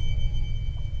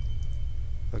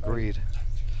 agreed.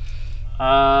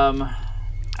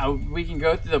 We can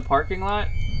go through the parking lot,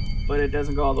 but it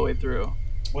doesn't go all the way through.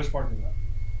 Which parking lot?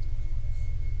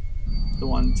 The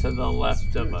one to the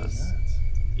left of us.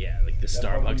 Yeah, like the That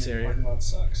Starbucks fucking area. Parking lot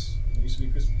sucks. It used to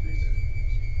be Krispy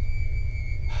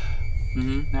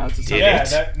Kreme. Now it's a Starbucks. Yeah,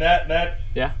 it? that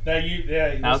Yeah.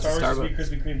 Now it's a Starbucks used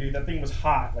to be Krispy Kreme, dude. That thing was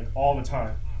hot like all the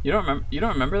time. You don't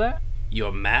remember that?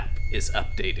 Your map is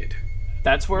updated.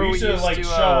 That's where We we used to like to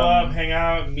show up, hang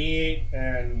out, meet,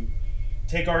 and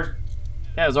take our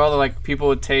Yeah, it was all the like people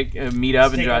would meet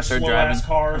up and take our start slow driving ass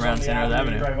cars around on the Center avenue,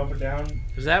 Avenue. drive up and down.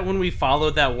 Was that when we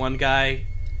followed that one guy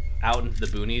out into the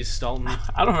boonies, Dalton?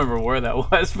 I don't remember where that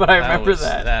was, but I remember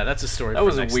that. That's a story. That for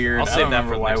was next, weird. I'll I save don't that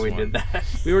remember for the why next we one. did that.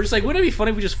 We were just like, wouldn't it be funny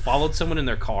if we just followed someone in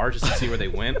their car just to see where they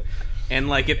went? And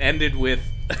like it ended with,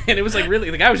 and it was like really,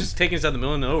 the guy was just taking us out in the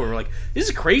middle of nowhere. We're like, this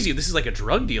is crazy. This is like a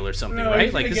drug deal or something, No, right?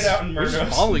 he's Like gonna this get out and we're murder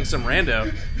just us. following some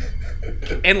rando.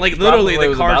 And like literally Probably the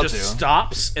was car about just to.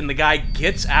 stops and the guy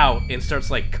gets out and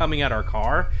starts like coming at our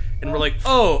car. And we're like,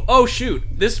 oh shoot,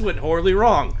 this went horribly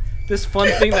wrong. This fun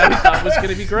thing that we thought was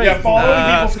gonna be great. Yeah,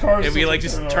 following people's cars. And we like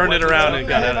just turned it around and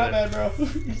got out of there. there.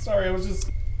 Bro. Sorry, I was just.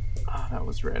 Oh, that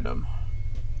was random.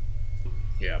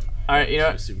 Yeah. All right, you know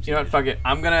Assumed what? you You know what? did. Fuck it.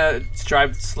 I'm gonna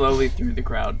drive slowly through the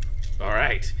crowd. All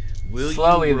right. Will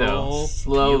Slowly, you though. roll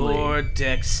Slowly. your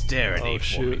dexterity Oh, for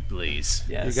shoot. me, please?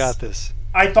 Yes. You got this.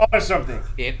 I thought of something.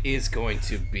 It is going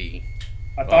to be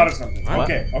I thought of something. What?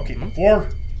 Okay. Before.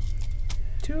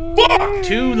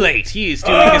 too late. He is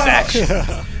doing his action.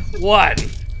 1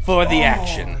 for the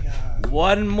action. my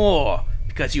 1 more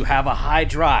because you have a high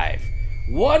drive.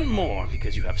 1 more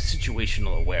because you have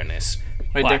situational awareness.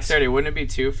 Wait, But- dexterity. Wouldn't it be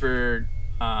 2 for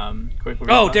quick? Oh,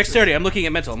 reflexes? dexterity. I'm looking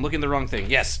at mental. I'm looking at the wrong thing.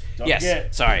 Yes. Yes.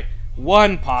 forget. Sorry.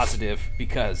 1 positive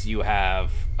because you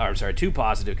have. Or sorry, 2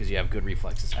 positive because you have good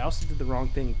reflexes. I also did the wrong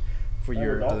thing for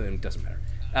your. Not at all. It doesn't matter.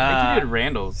 I think you did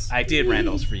Randall's. I did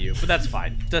Randall's for you, but that's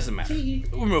fine. Doesn't matter.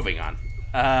 We're moving on.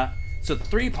 So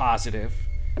 3 positive,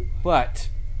 but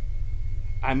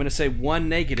I'm gonna say 1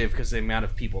 negative because of the amount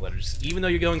of people that are just. Even though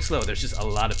you're going slow, there's just a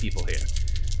lot of people here.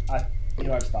 I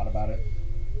just thought about it.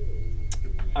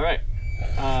 All right.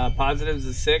 Positives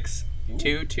a 6,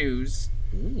 2 2s,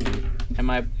 and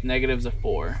my negatives a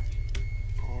 4.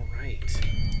 All right.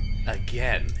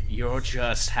 Again, you're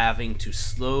just having to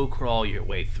slow crawl your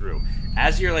way through.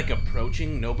 As you're like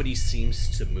approaching, nobody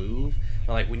seems to move.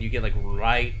 But like when you get like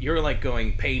right, you're like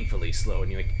going painfully slow,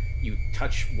 and you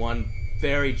touch one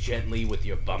very gently with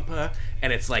your bumper,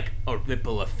 and it's like a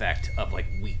ripple effect of like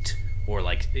wheat or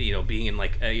like being in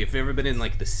like if you've ever been in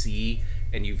like the sea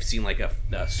and you've seen like a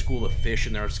school of fish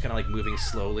and they're just kind of like moving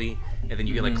slowly, and then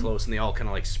you get like close and they all kind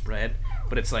of like spread.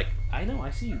 But it's like I know,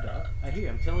 I see you, Doc. I hear you.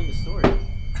 I'm telling the story.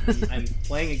 I'm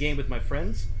playing a game with my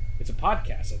friends. It's a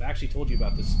podcast. I've actually told you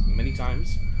about this many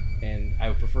times, and I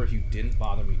would prefer if you didn't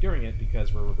bother me during it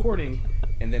because we're recording,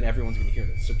 and then everyone's going to hear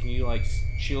this. So can you like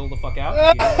chill the fuck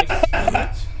out?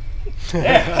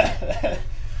 Yeah.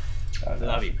 I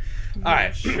love you. All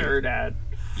right, Sure, Dad.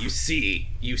 you see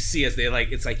as they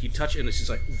like, it's like you touch it and it's just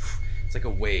like, it's like a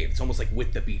wave. It's almost like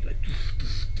with the beat, like,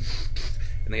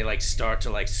 and they like start to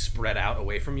like spread out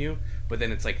away from you, but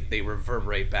then it's like they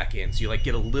reverberate back in. So you like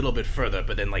get a little bit further,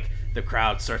 but then like the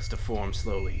crowd starts to form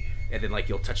slowly, and then like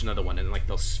you'll touch another one, and like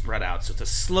they'll spread out. So it's a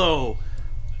slow,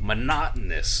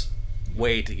 monotonous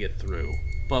way to get through.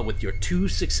 But with your 2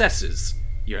 successes,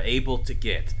 you're able to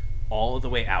get all the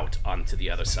way out onto the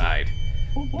other side,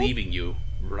 leaving you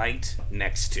right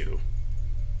next to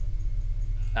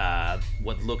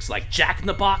what looks like Jack in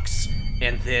the Box,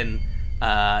 and then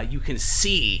you can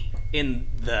see in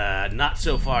the not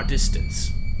so far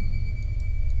distance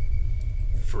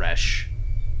Fresh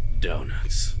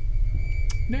Donuts.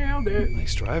 Nailed it.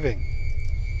 Nice driving.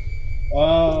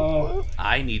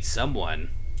 I need someone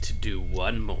to do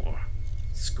one more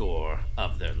score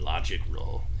of their logic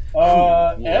roll.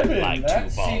 would Evan, like to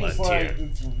that seems volunteer? like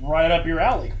it's right up your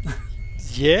alley.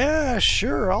 Yeah,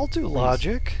 sure. I'll do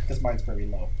logic. Because mine's pretty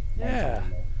low. Yeah.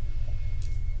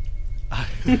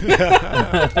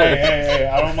 Hey,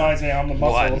 I don't mind saying I'm the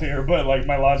muscle What? here, but like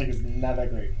my logic is not that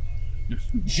great.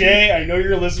 Jay, I know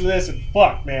you're listening to this, and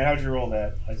fuck, man, how'd you roll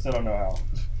that? I still don't know how.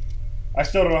 I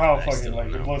still don't know how I fucking still like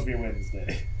don't it know. blows me away this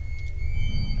day.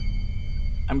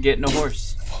 I'm getting a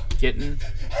horse. Getting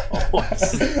a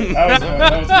horse.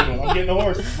 That was a good one. I'm getting a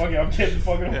horse. Fuck it, I'm getting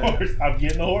fucking a horse. I'm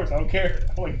getting a horse. I don't care.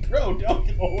 I'm like, bro, don't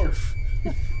get a horse.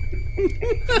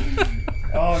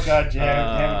 Oh god, Jay,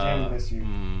 damn it, Jay, miss you.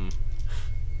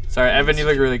 Sorry, Evan, you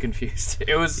look really confused.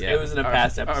 It was in a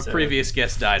past Our episode. previous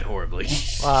guest died horribly.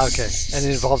 Okay, and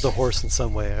it involved a horse in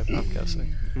some way. I'm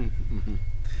guessing.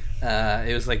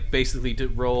 It was like basically to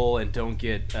roll and don't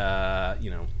get a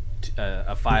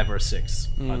 5 or a 6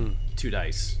 on 2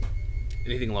 dice.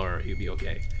 Anything lower, you'd be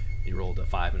okay. You rolled a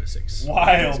 5 and a 6.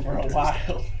 Wild, bro,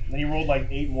 wild. And then he rolled like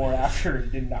 8 more after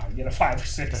and did not get a 5 or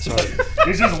 6. That's right.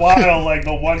 It's just wild, like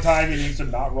the one time he needs to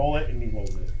not roll it and he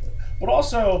rolls it. But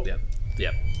also,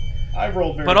 Yep. I've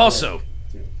rolled very But good, also,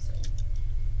 too, so.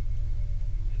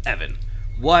 Evan,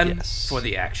 1 Yes. for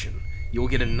the action. You will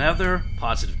get another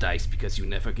positive dice because you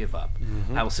never give up.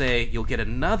 I will say you'll get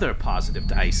another positive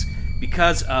dice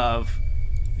because of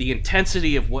the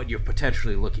intensity of what you're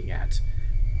potentially looking at.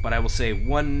 But I will say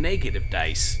 1 negative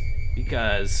dice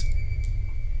because,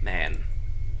 man,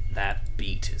 that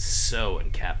beat is so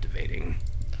captivating.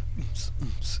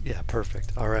 Yeah,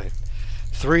 perfect. All right.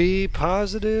 3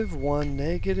 positive, 1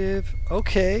 negative.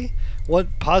 Okay. 1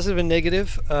 positive and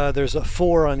negative. There's a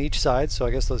 4 on each side, so I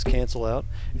guess those cancel out.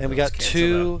 And we Those got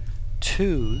cancel 2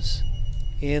 2s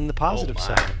in the positive my.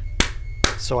 side.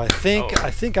 So I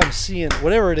think I'm seeing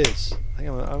whatever it is. I think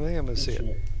I'm gonna see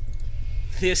it.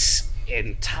 This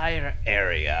entire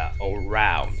area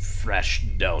around Fresh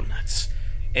Donuts,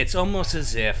 it's almost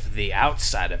as if the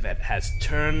outside of it has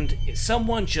turned.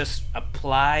 Someone just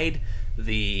applied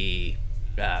the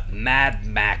Mad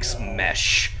Max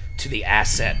mesh to the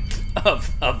asset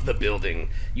of the building.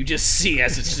 You just see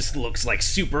as it just looks like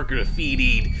super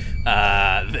graffitied.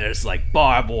 There's like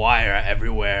barbed wire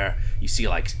everywhere. You see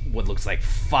like what looks like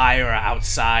fire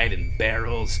outside and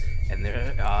barrels, and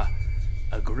there are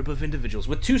a group of individuals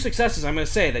with 2 successes. I'm going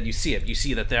to say that you see it. You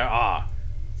see that there are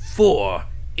 4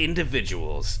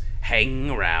 individuals hanging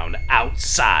around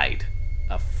outside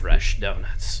of Fresh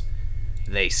Donuts.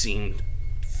 They seemed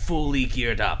fully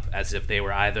geared up, as if they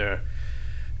were either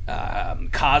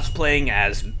cosplaying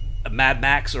as Mad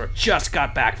Max or just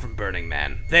got back from Burning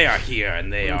Man. They are here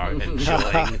and they are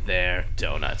enjoying their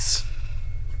donuts.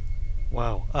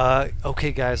 Wow.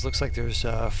 Okay, guys. Looks like there's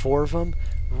 4 of them.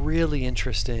 Really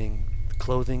interesting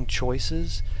clothing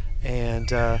choices,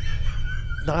 and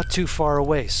not too far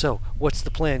away. So, what's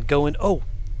the plan? Go in. Oh,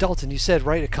 Dalton, you said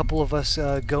right. A couple of us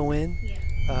go in.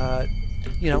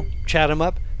 Chat them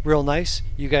up. Real nice.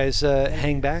 You guys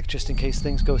hang back just in case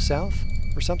things go south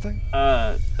or something.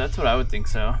 That's what I would think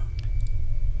so.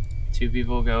 2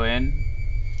 people go in,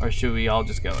 or should we all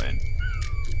just go in?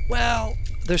 Well,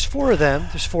 there's 4 of them.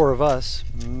 There's 4 of us.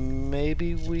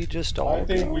 Maybe we just all I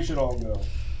think go. we should all go.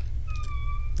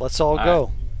 Let's all All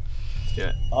go.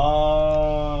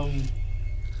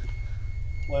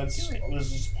 Let's do it. Let's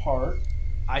just park.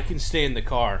 I can stay in the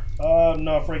car.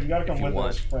 No, Frank, you gotta come If you with want.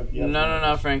 us, Frank. You have to No, come with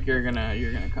us. Frank, you're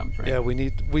gonna come, Frank. Yeah,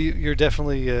 you're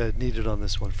definitely needed on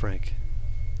this one, Frank.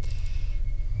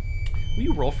 Will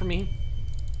you roll for me,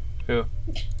 Who?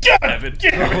 Evan?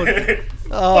 Damn it.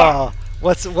 Oh,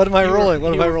 What am I rolling?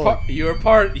 What am I rolling? You were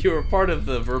part of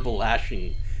the verbal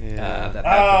lashing Yeah. that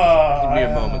happened mere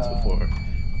yeah. moments before.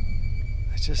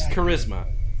 I just Charisma.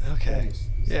 okay.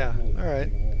 Yeah. All right.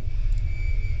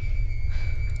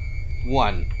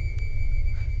 1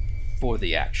 for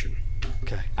the action.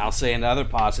 Okay. I'll say another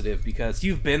positive because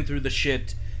you've been through the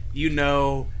shit. You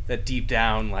know that deep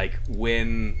down, like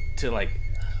when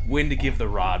to give the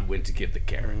rod, when to give the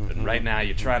carrot. And right now,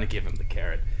 you're trying to give him the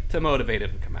carrot to motivate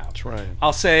him to come out. Trying.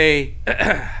 I'll say,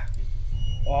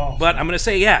 Oh, but I'm gonna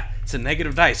say, yeah, it's a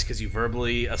negative dice because you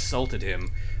verbally assaulted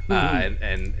him, and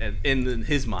in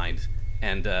his mind,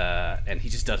 and he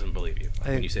just doesn't believe you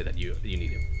when you say that you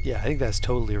need him. Yeah, I think that's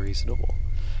totally reasonable.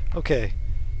 Okay.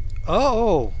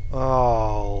 Oh.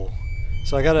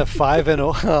 So I got a 5 and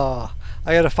a.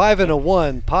 I got a 5 and a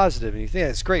 1 positive, and you think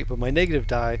that's great, but my negative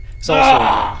die is also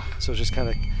a 1, so it just kind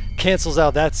of cancels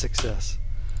out that success.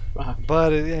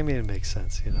 But it makes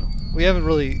sense, you know. We haven't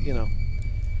really, you know.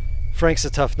 Frank's a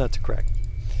tough nut to crack.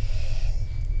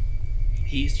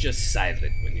 He's just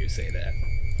silent when you say that.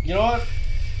 you know what?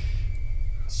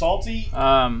 Salty.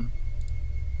 Hold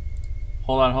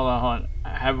on.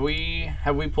 Have we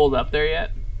pulled up there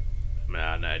yet?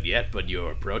 Not yet, but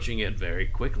you're approaching it very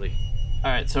quickly. All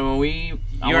right, so when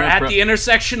You're at the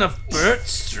intersection of Burt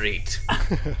Street.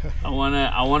 I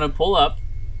wanna pull up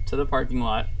to the parking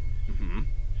lot,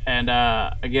 and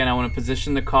again, I want to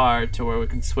position the car to where we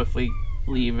can swiftly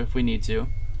leave if we need to.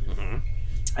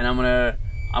 And I'm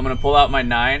gonna pull out my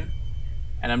 9,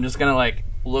 and I'm just gonna like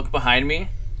look behind me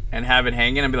and have it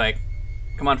hanging and be like,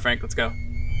 "Come on, Frank, let's go."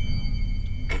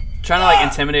 Trying to like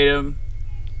intimidate him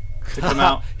to come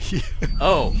out.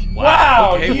 Oh, wow.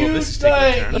 Wow, Okay, you, well, this is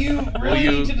taking a turn. you really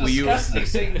you- need to will you- discuss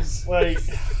these things. Like,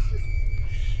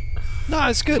 No,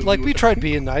 it's good. Like we tried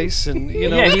being nice, and you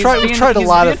know, Yeah, we tried a he's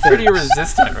lot being of pretty things.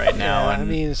 resistant right now. Yeah, and I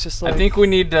mean, it's just like I think we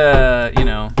need to, you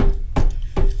know,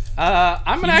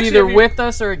 I'm gonna he's actually either have you- with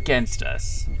us or against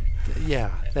us. yeah,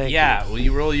 thank Yeah, you. will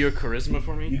you roll your charisma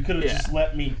for me? you could have Yeah. just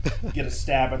let me get a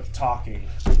stab at the talking.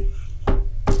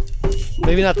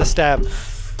 Maybe not the stab.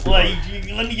 Like,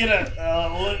 you let me get a.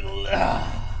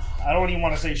 I don't even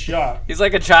want to say shot. He's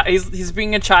like a child. He's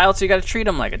being a child, so you got to treat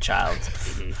him like a child.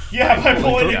 Yeah, by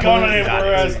pulling the gun on him, Got it.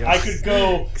 whereas There you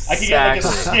go. I could get like a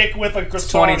Exactly. stick with a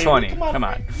croissant. 2020. Come on, Come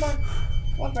on. Frank,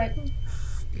 come on, Frank.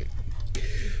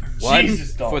 1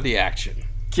 Jesus, dog. for the action.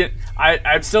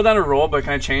 I'm still down to roll, but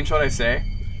can I change what I say?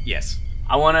 Yes.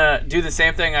 I want to do the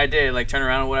same thing I did, like turn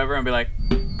around or whatever, and be like,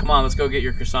 "Come on, let's go get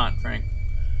your croissant, Frank."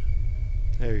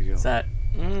 There you go. Is that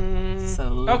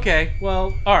Okay,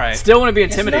 well, alright. Still want to be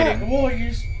It's intimidating. not- well, you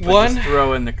just- but One just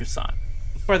throw in the croissant.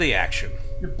 for the action.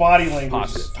 your body language.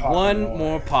 Positive. is talking One about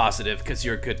more it. positive because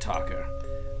you're a good talker.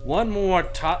 One more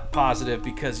positive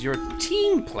because you're a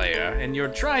team player and you're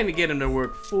trying to get him to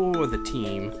work for the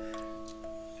team.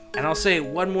 And I'll say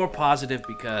one more positive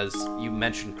because you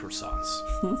mentioned croissants.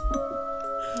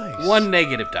 Nice. 1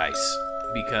 negative dice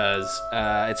because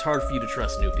it's hard for you to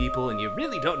trust new people and you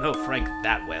really don't know Frank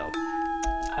that well.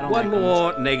 I don't One like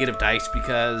more negative dice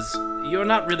because you're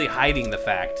not really hiding the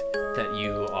fact that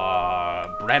you are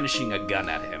brandishing a gun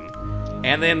at him.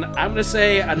 And then I'm going to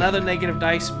say another negative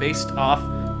dice based off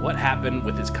what happened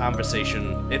with his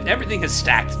conversation. Everything has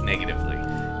stacked negatively.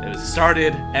 It was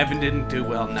started, Evan didn't do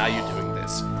well, now you're doing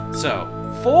this. So,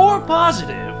 4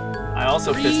 positive. I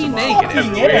also 3 pissed him off. negative.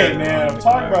 Fucking A, man. I'm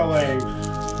talking about like.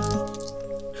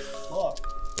 Fuck.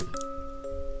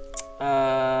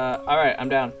 All right, I'm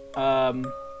down.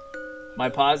 My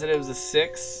positives a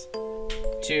 6,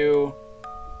 2,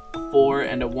 a 4,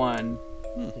 and a 1,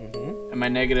 and my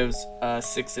negatives a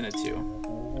 6 and a 2.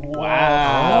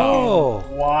 Wow. Oh,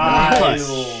 Wow.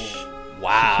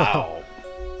 Wow.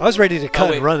 I was ready to cut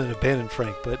wait. and run and abandon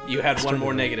Frank, but You had 1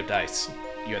 more negative dice.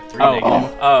 You had 3 Oh,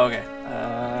 negative. okay.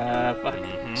 Fuck.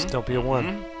 just don't be a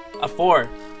 1. A 4.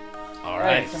 All Hey,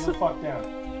 right. simmer the fuck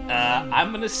down.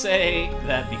 I'm gonna say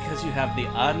that because you have the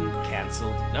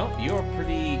uncancelled. No, you're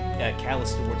pretty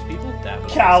callous towards people. That would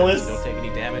make Callous. sense. You don't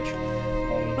take any damage.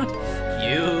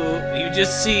 You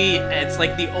just see it's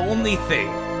like the only thing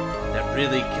that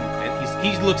really convinces.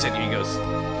 He looks at you and goes,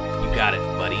 "You got it,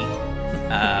 buddy."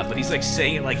 But he's like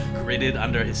saying it like gritted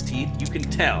under his teeth. You can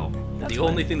tell the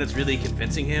only thing that's really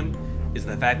convincing him is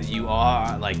the fact that you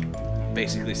are like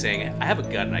basically saying, "I have a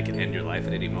gun and I can end your life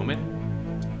at any moment."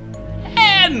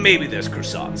 And maybe there's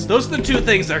croissants. Those are the 2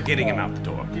 things that are getting him out the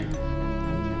door.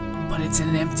 But it's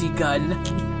an empty gun.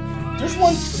 There's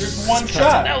one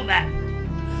shot. Know that.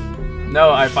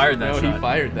 No, I fired that No, shot. he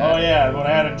fired Oh that. yeah, when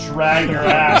I had to drag your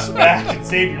ass back and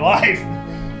save your life.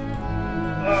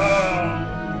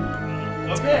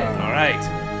 Okay. All right.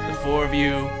 The 4 of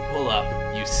you pull up.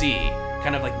 You see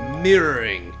kind of like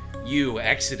mirroring you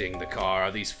exiting the car,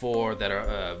 are these 4 that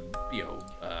are,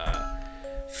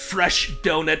 fresh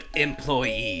donut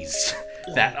employees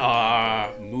that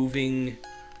are moving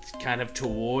kind of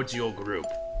towards your group.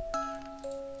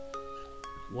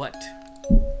 What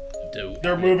do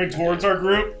They're moving towards our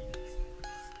group.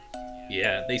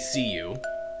 Yeah, they see you.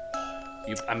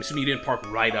 I'm assuming you didn't park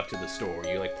right up to the store.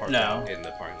 You like parked No. out in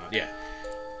the parking lot. Yeah.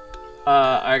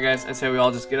 Alright guys, I say we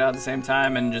all just get out at the same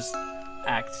time and just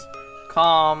act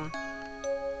calm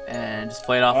and just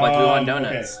play it off like we want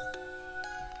donuts. Okay.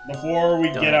 Before we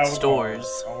get Donut out of the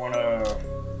stores. car, I want to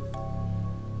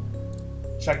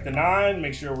check the 9,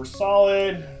 make sure we're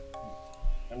solid.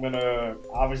 I'm going to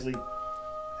obviously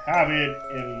have it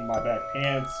in my back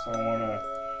pants, so I don't want to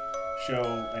show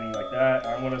any like that.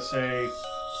 I'm going to say,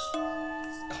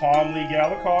 calmly get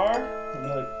out of the car and be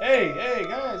like, hey,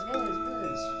 guys.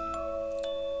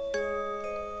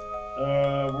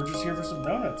 We're just here for some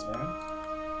donuts, man.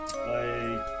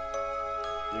 Like,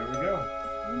 there we go.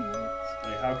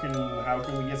 Like, how can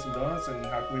we get some donuts and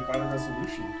how can we find a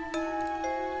resolution?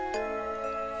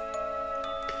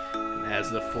 And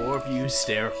as the 4 of you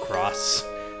stare across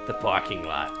the parking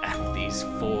lot at these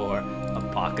 4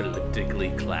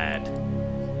 apocalyptically clad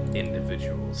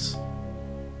individuals,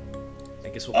 I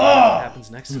guess we'll find out what happens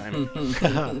next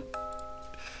time.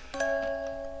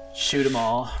 Shoot them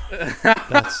all.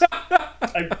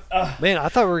 Man, I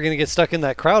thought we were gonna get stuck in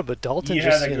that crowd, but Dalton Yeah,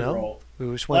 just, that you could know, roll.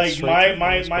 we just went Like, straight.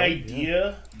 my to it. It was great,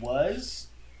 idea was,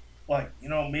 like,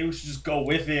 maybe we should just go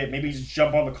with it. Maybe just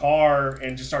jump on the car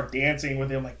and just start dancing with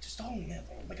him. Like, just don't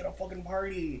make it a fucking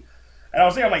party. And I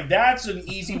was saying, I'm like, that's an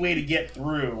easy way to get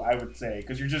through, I would say,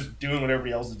 because you're just doing what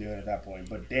everybody else is doing at that point.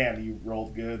 But damn, you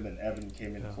rolled good, and then Evan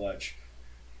came in clutch.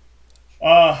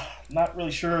 Not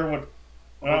really sure what.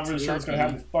 I'm not really sure what's gonna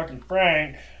happen with fucking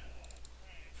Frank.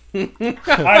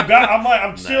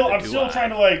 I'm still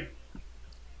trying to like.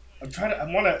 I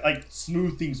want to like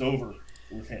smooth things over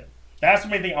with him. That's the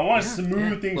main thing. I want to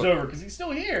smooth things over because he's still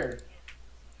here.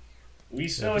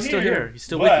 He's still here. He's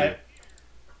still with you.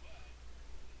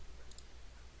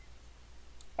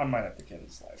 I might have to kill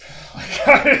his life.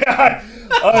 like,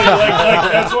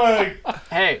 that's why.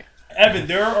 Hey, Evan,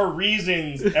 there are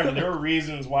reasons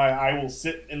why I will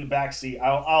sit in the back seat.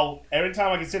 I'll every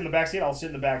time I can sit in the back seat, I'll sit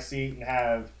in the back seat and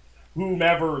have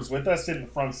whomever is with us sit in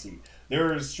the front seat.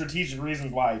 There are strategic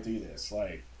reasons why I do this.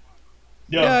 Like,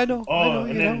 Yeah, I know.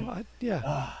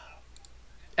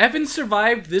 Evan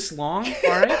survived this long. All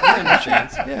right, I understand.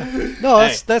 Yeah. No,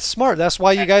 that's smart. That's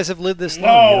why you guys have lived this long.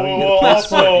 No, you gotta play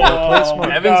smart. You gotta play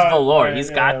smart. Evan's velour. He's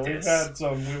got this.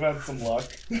 We've had some luck.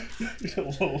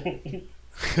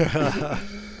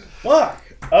 Fuck.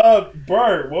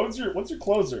 Bert, what's your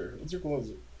closer?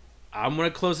 I'm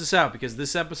gonna close this out because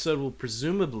this episode will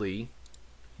presumably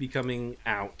be coming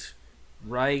out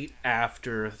right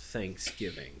after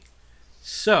Thanksgiving.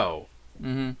 So,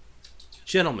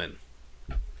 gentlemen,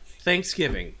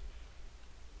 Thanksgiving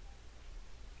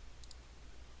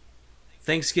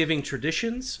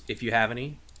traditions, if you have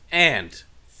any, and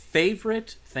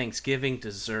favorite Thanksgiving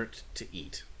dessert to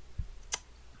eat.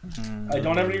 I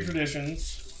don't have any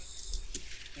traditions.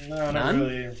 No, not None?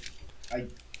 really.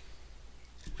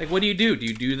 Like, what do you do? Do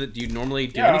you normally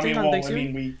do anything on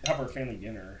Thanksgiving? we have our family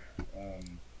dinner.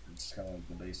 It's kind of like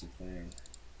the basic thing.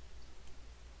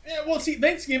 Yeah, well, see,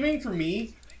 Thanksgiving for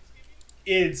me,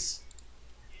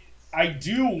 I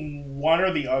do one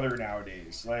or the other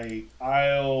nowadays. Like,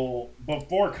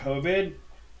 before COVID,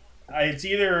 it's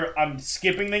either I'm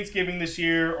skipping Thanksgiving this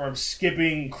year or I'm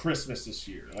skipping Christmas this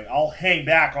year. Like, I'll hang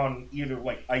back on either.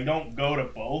 Like, I don't go to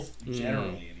both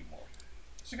generally anymore,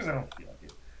 just because I don't feel like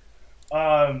it.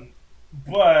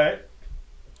 But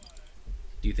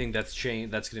Do you think that's going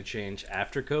to change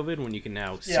after COVID when you can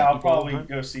now see yeah, I'll people all the probably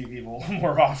time? go see people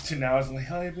more often now. It's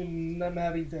like I'm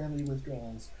having family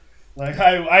withdrawals. Like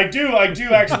I do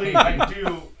actually,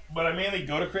 but I mainly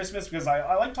go to Christmas because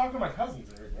I like talking to my cousins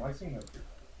and everything. I like seeing them.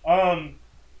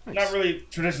 Nice. Not really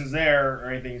traditions there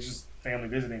or anything. It's just family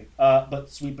visiting.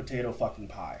 But sweet potato fucking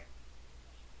pie.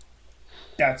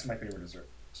 That's my favorite dessert.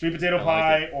 Sweet potato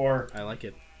pie or I like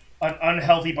it. an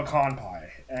unhealthy pecan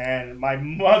pie. And my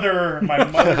mother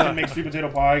can make sweet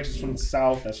potato pie. She's from the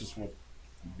South. That's just what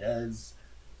she does.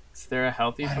 Is there a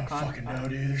healthy I don't pecan? fucking know,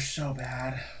 dude. They're so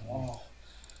bad. Oh,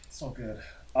 so good.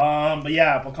 But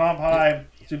yeah, pecan pie,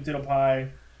 sweet potato pie.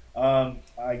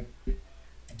 I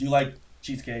do like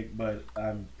cheesecake, but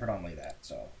I'm predominantly that.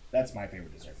 So that's my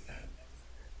favorite dessert.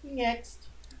 Next.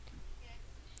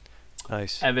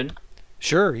 Nice. Evan,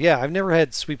 Sure, yeah. I've never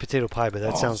had sweet potato pie, but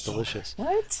that sounds delicious.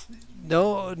 What?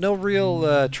 No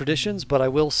real traditions, but I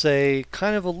will say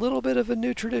kind of a little bit of a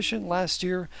new tradition. Last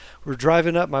year, we were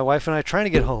driving up, my wife and I, trying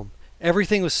to get home.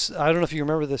 Everything was, I don't know if you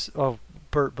remember this,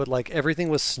 Bert, but like everything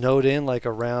was snowed in like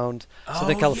around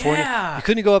Southern California. Yeah. You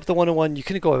couldn't go up the 101, you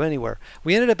couldn't go up anywhere.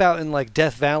 We ended up out in like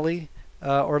Death Valley,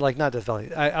 or like not Death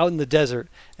Valley, out in the desert,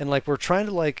 and like we're trying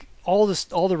to like, all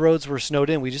the roads were snowed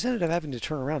in. We just ended up having to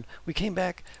turn around. We came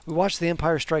back. We watched The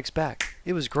Empire Strikes Back.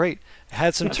 It was great.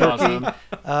 Had some turkey, awesome.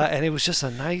 and it was just a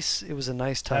nice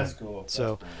time. That's cool.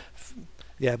 So,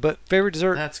 yeah. But favorite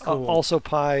dessert, That's cool. also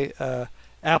pie,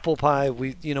 apple pie.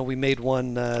 We made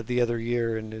one the other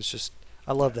year, and it's just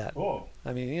I love that. Cool.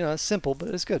 I mean, it's simple, but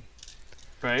it's good.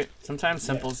 Right? Sometimes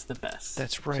simple's the best.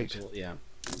 That's right. Yeah.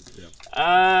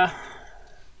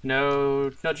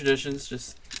 No traditions,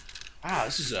 just Wow,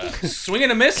 this is a swing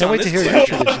and a miss. Can't on wait to this hear your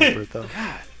question. traditions, Bert, though.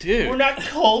 Dude. We're not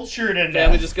cultured enough.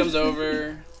 Family just comes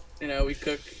over. We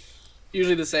cook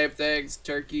usually the same things: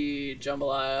 turkey,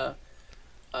 jambalaya,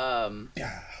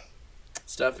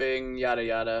 stuffing, yada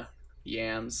yada,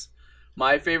 yams.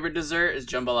 My favorite dessert is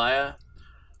jambalaya,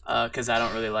 because I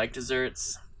don't really like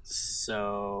desserts.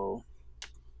 So,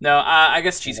 no, I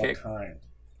guess cheesecake. What kind?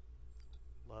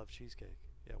 Love cheesecake.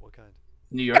 Yeah, what kind?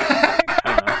 New York. I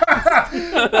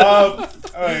don't know.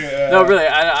 No, really,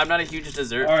 I'm not a huge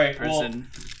dessert All right, person.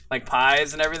 Like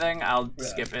pies and everything, I'll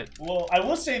skip it. Well, I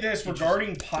will say this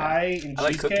regarding pie and I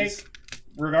like cheesecake. cookies.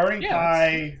 Regarding Yeah,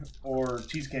 pie or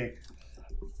cheesecake,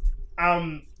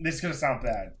 this is gonna sound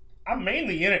bad. I'm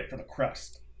mainly in it for the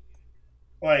crust.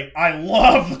 Like, I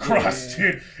love the crust,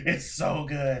 dude. It's so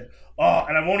good. Oh,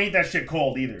 and I won't eat that shit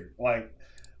cold either. Like,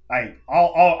 I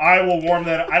will warm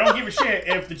that up. I don't give a shit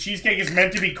if the cheesecake is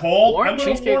meant to be cold. Warm I'm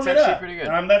gonna cheesecake's warm it actually up. pretty good.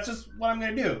 That's just what I'm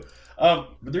gonna do. But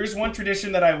there's one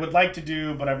tradition that I would like to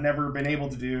do, but I've never been able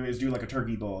to do, is do like a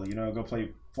turkey bowl. Go play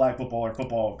flag football or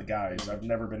football with the guys. I've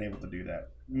never been able to do that.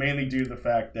 Mainly due to the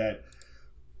fact that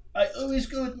I always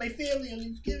go with my family on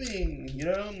Thanksgiving,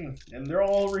 and they're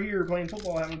all over here playing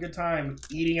football, having a good time,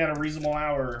 eating at a reasonable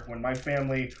hour when my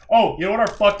family... Oh, you know what our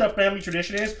fucked up family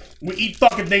tradition is? We eat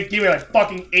fucking Thanksgiving at like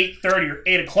fucking 8:30 or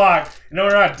 8 o'clock, and then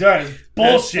we're not done. It's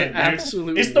bullshit, That's the dude.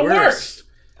 absolute It's the worst.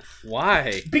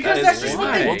 Why? Because That that's is just why.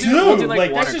 what they We'll do. do- we'll do, like,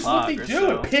 Like, 1 that's just what they o'clock or do.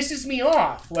 so. It pisses me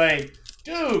off. Like,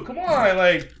 dude, come on.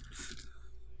 Like,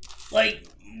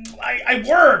 I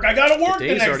work. I gotta work the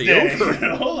day's next already day. over.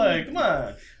 Like, come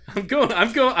on.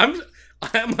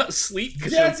 I'm asleep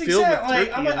because Yeah, I'm it's filled with exactly. turkey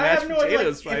Like, and I mashed have no idea.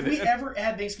 potatoes Like, by if we then. ever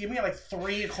had Thanksgiving at like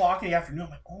 3 o'clock in the afternoon, I'm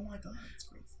like, oh my god, it's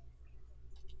crazy.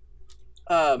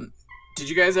 Did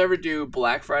you guys ever do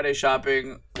Black Friday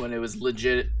shopping when it was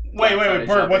legit? Wait, Friday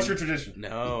Bert, what's shopping? your tradition?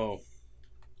 No.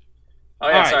 Oh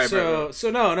yeah, All right, sorry, so Bert.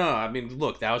 so no. I mean,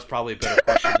 look, that was probably a better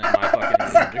question than my fucking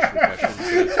traditional question.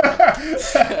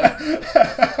 So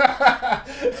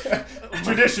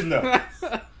Tradition, though.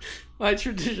 my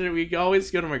tradition, we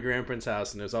always go to my grandparents'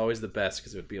 house, and it was always the best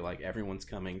because it would be like everyone's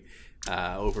coming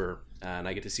over, and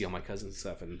I get to see all my cousins and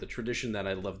stuff. And the tradition that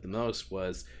I loved the most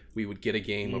was we would get a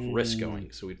game of Risk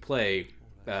going. So we'd play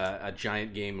a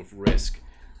giant game of Risk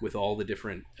with all the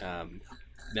different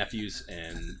nephews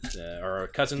and our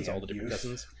cousins, all the different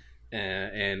cousins,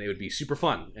 and it would be super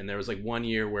fun. And there was like one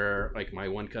year where like my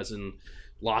one cousin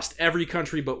lost every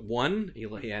country but one.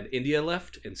 He had India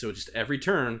left, and so just every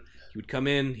turn he would come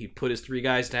in, he'd put his 3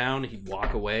 guys down, he'd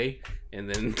walk away, and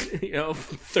then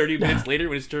 30 minutes later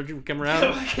when his turn would come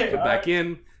around, put back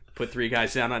in, put 3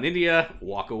 guys down on India,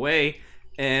 walk away.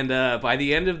 And by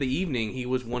the end of the evening, he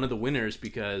was one of the winners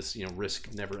because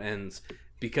Risk never ends.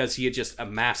 Because he had just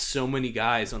amassed so many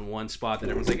guys on one spot that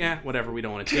everyone's like, whatever, we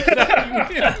don't want to take it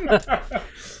up.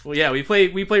 Well, yeah, we play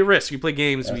Risk, we play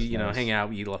games, That's we nice. hang out,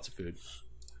 we eat lots of food.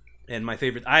 And my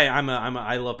favorite,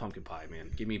 I love pumpkin pie, man.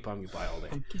 Give me pumpkin pie all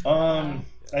day.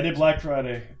 I did Black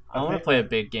Friday. I want to play a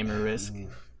big game of Risk.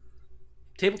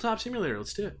 Tabletop Simulator,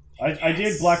 let's do it. I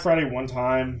did Black Friday one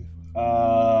time.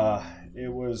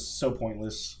 It was so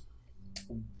pointless.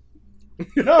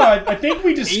 No, I think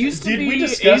we just It used to did. be- We it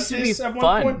discussed used to be this at one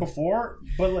fun. point before,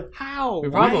 but like, How? We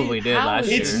probably did last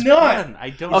is year. It's this not. fun? I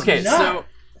don't. Okay, not. so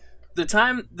the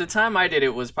time I did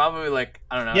it was probably like,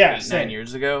 I don't know, Yeah, 8, same. 9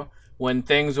 years ago, when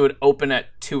things would open at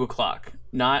 2 o'clock,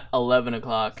 not 11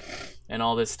 o'clock, and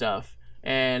all this stuff.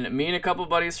 And me and a couple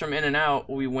buddies from In and Out,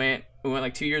 we went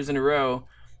like 2 years in a row,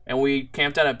 and we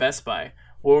camped out at Best Buy.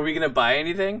 Were we gonna buy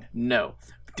anything? No.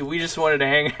 We just wanted to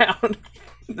hang out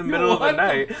in the middle of the What the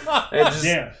night fuck? and just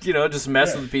Yeah. just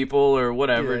mess Yeah. with people or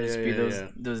whatever, Yeah, just yeah, be yeah,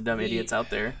 those dumb idiots out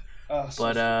there. so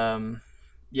But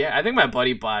yeah, I think my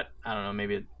buddy bought, I don't know,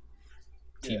 maybe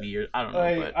TV or I don't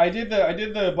know. But I did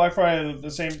the Black Friday around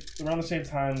the same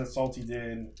time that Salty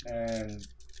did, and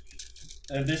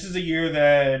this is a year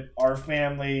that our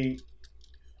family.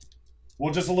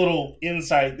 Well, just a little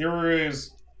insight. There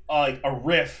was a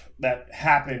riff that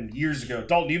happened years ago.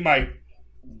 Dalton, you might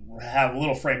have a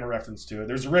little frame of reference to it.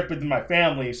 There's a riff within my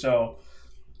family, so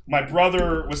my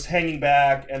brother was hanging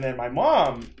back, and then my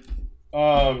mom,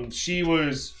 she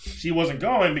wasn't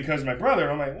going because of my brother.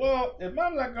 I'm like, well, if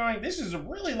mom's not going, this is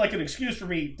really like an excuse for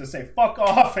me to say fuck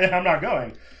off, and I'm not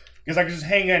going because I can just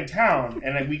hang out in town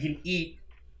and then we can eat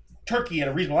turkey at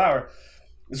a reasonable hour.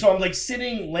 And so I'm like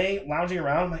lounging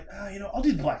around. I'm like, I'll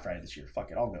do the Black Friday this year.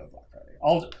 Fuck it, I'll go to Black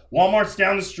Friday. Walmart's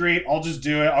down the street. I'll just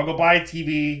do it. I'll go buy a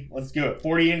TV. Let's do it.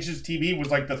 40 inches TV was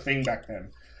like the thing back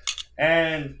then,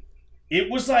 and it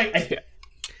was like,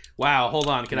 wow. Hold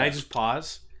on. Can I just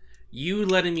pause? You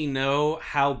letting me know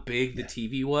how big the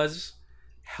TV was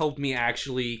helped me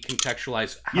actually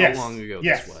contextualize how long ago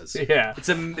this was. Yeah,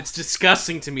 it's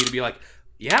disgusting to me to be like,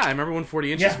 yeah, I remember when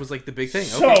 40 inches was like the big thing.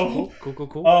 So, okay,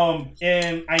 cool.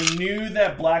 And I knew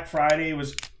that Black Friday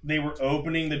they were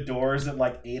opening the doors at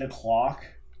like 8:00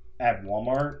 at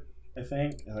Walmart, I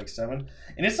think, at like 7.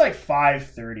 And it's like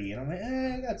 5:30. And I'm like,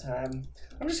 I got time.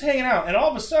 I'm just hanging out. And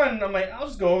all of a sudden, I'm like, I'll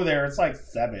just go over there. It's like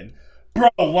 7. Bro,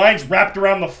 line's wrapped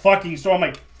around the fucking store. I'm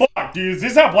like, fuck, dude, is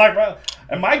this how Black Friday?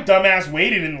 And my dumbass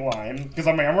waited in the line because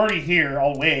I'm like, I'm already here.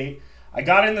 I'll wait. I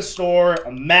got in the store,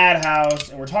 a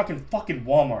madhouse, and we're talking fucking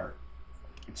Walmart.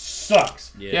 It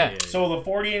sucks. Yeah. So the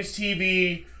 40-inch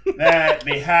TV that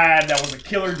they had that was a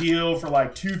killer deal for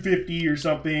like $250 or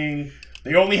something,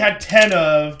 they only had 10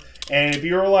 of, and if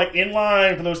you were like in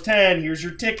line for those 10, here's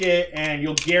your ticket, and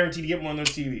you'll guarantee to get one of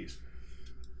those TVs.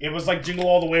 It was like Jingle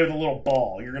All the Way with a little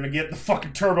ball. You're gonna get the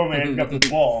fucking Turbo Man, you got the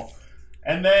ball,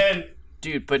 and then.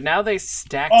 Dude, but now they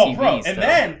stack TVs. Bro,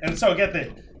 and so get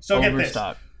this. Get this.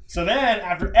 So then,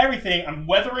 after everything, I'm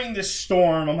weathering this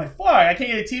storm. I'm like, fuck, I can't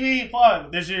get a TV.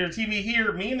 Fuck, there's your TV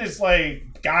here. Me and this,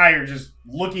 like, guy are just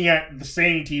looking at the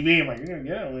same TV. I'm like, you're going to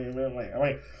get it? I'm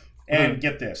like, and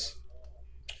get this.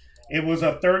 It was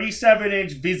a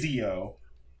 37-inch Vizio.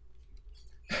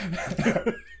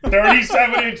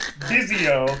 37-inch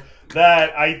Vizio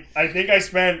that I think I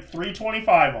spent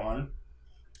 $325 on.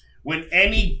 When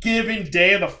any given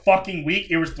day of the fucking week,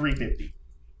 it was $350.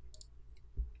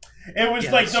 It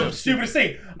was like the stupidest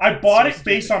thing. I bought it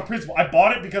based on principle. I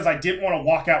bought it because I didn't want to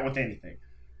walk out with anything.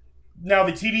 Now,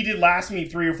 the TV did last me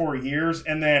 3 or 4 years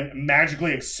and then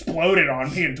magically exploded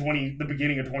on me in the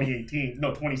beginning of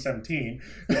 2017.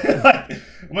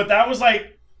 But that was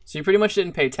like... So you pretty much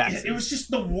didn't pay taxes. It was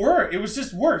just the worst. It was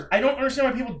just worse. I don't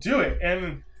understand why people do it.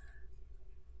 And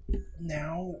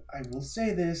now, I will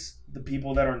say this. The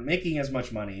people that aren't making as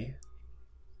much money...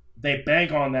 They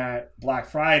bank on that Black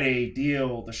Friday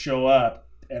deal to show up,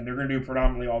 and they're going to do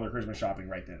predominantly all their Christmas shopping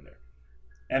right then and there.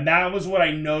 And that was what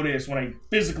I noticed when I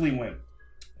physically went.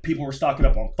 People were stocking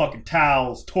up on fucking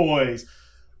towels, toys,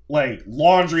 like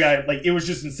laundry. It was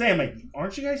just insane. I'm like,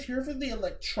 aren't you guys here for the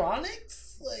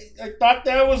electronics? Like, I thought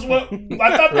that was was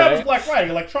Black Friday,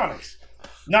 electronics,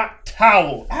 not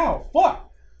towel. Ow, fuck.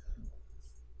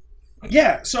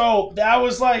 Yeah, so that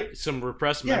was like some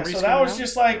repressed memories. Yeah, so that was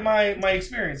just like my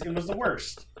experience. It was the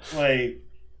worst. Like,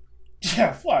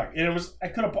 yeah, fuck. And it was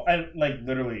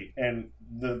literally, and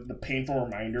the painful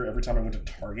reminder every time I went to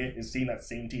Target is seeing that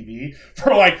same TV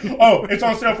for like, oh, it's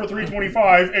on sale for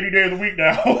 $325 any day of the week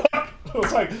now. It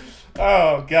was like,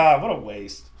 oh god, what a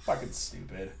waste. Fucking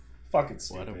stupid.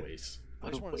 What a waste. I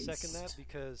just want to second that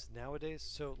because nowadays,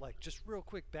 so like just real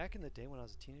quick, back in the day when I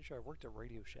was a teenager, I worked at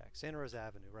Radio Shack, Santa Rosa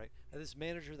Avenue, right? And this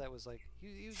manager that was like,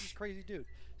 he was this crazy dude.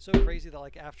 So crazy that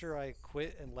like after I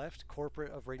quit and left,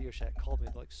 corporate of Radio Shack called me.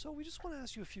 They're like, so we just want to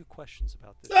ask you a few questions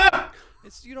about this.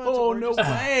 It's you don't have to worry, no just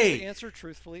way. answer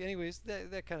truthfully. Anyways,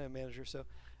 that kind of manager. So,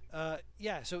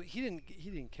 yeah. So he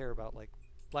didn't care about like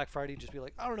Black Friday. Just be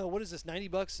like, I don't know, what is this?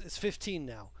 $90? It's 15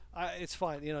 now. It's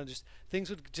fine, just things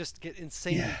would just get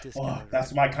insanely discounted.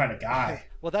 That's my kind of guy.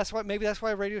 Well, maybe that's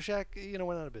why Radio Shack, went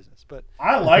out of business. But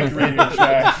I liked Radio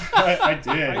Shack. I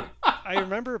did. I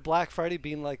remember Black Friday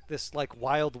being like this, like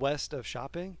Wild West of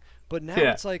shopping. But now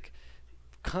it's like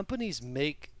companies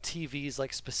make TVs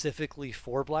like specifically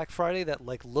for Black Friday that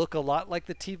like look a lot like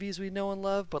the TVs we know and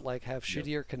love, but like have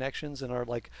shittier connections and are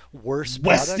like worse.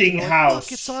 Westinghouse.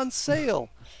 Look, it's on sale.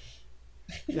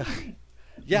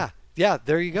 Yeah. Yeah,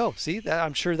 there you go. See,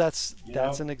 I'm sure that's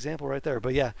an example right there.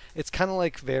 But yeah, it's kind of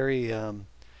like very.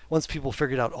 Once people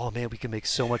figured out, oh man, we can make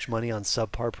so much money on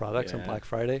subpar products on Black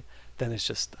Friday, then it's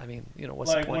just,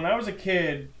 what's the point? When I was a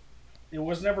kid, it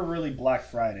was never really Black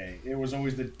Friday. It was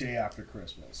always the day after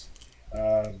Christmas.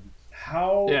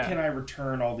 how Yeah. can I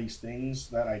return all these things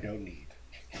that I don't need?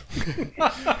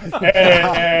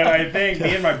 and I think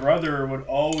me and my brother we'd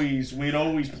always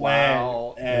plan,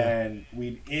 Wow. and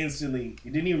we'd instantly.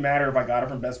 It didn't even matter if I got it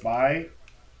from Best Buy.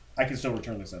 I can still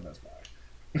return this at Best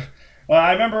Buy. Well,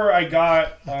 I remember I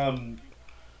got.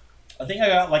 I think I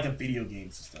got like a video game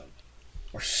system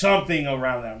or something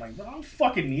around that. I'm like, I don't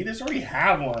fucking need this. I already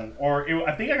have one.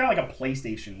 I think I got like a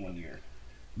PlayStation one year.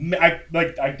 I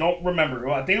don't remember.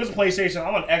 I think it was a PlayStation.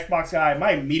 I'm an Xbox guy.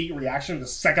 My immediate reaction the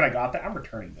second I got that, I'm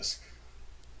returning this.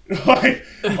 like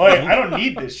I don't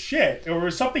need this shit. It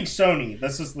was something Sony.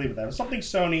 Let's just leave it there. It was something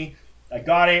Sony. I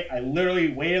got it. I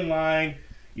literally wait in line.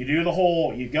 You do the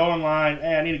whole. You go in line.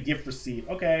 Hey, I need a gift receipt.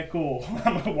 Okay, cool.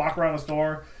 I'm gonna walk around the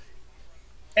store.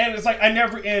 And it's like I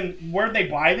never. And where'd they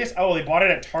buy this? Oh, they bought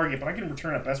it at Target, but I can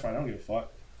return it at Best Buy. I don't give a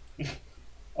fuck.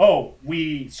 Oh,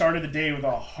 we started the day with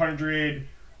 100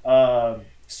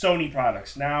 Sony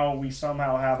products. Now we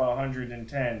somehow have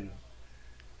 110,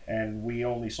 and we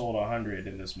only sold 100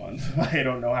 in this month. I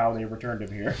don't know how they returned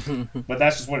them here, but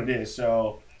that's just what it is.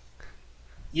 So,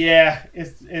 yeah,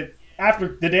 it after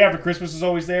the day after Christmas is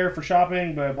always there for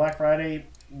shopping, but Black Friday,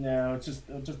 no, it's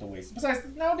just a waste. Besides,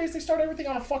 nowadays they start everything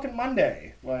on a fucking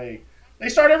Monday. Like they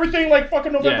start everything like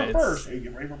fucking November 1st. Hey,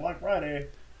 get ready for Black Friday.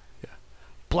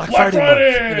 Black Black Friday,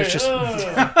 Friday! month, and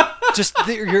it's just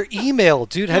your email,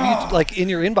 dude. Have you like in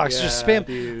your inbox just spam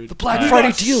dude. the Black We Friday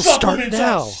got deals start supplements on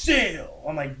now? sale.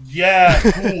 I'm like, yeah,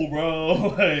 cool, bro.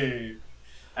 Hey.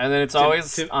 And then it's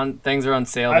always on things are on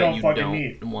sale I that don't you fucking don't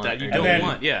need. want. That you right? don't then-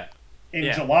 want. Yeah. In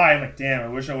Yeah. July, I'm like, damn, I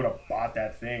wish I would have bought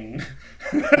that thing.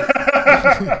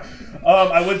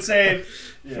 I would say,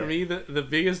 For me,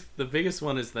 the biggest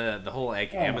one is the whole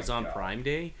like Oh my Amazon God. Prime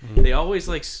Day. They always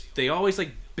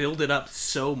build it up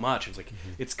so much. It's like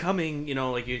it's coming,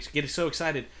 like you get so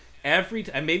excited every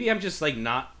time. Maybe I'm just like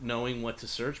not knowing what to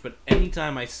search, but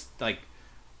anytime I like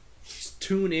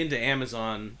tune into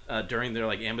Amazon during their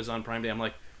like Amazon Prime Day, I'm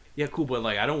like, yeah, cool, but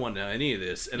like I don't want any of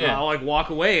this, and Yeah. I'll like walk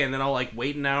away, and then I'll like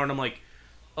wait an hour, and I'm like,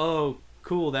 oh,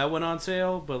 cool, that went on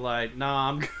sale, but like, nah,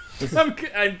 I'm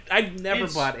I never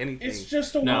bought anything. it's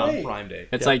just a No. way. Prime Day.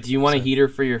 It's like, do you want a heater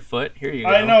for your foot? Here you go.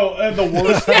 I know. The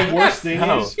worst thing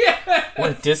No. is,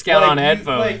 Want a discount on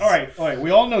headphones? all right. We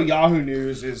all know Yahoo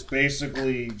News is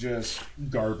basically just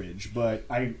garbage, but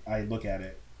I look at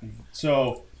it.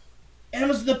 So,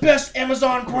 Amazon, the best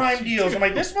Amazon Prime deals. I'm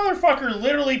like, this motherfucker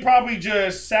literally probably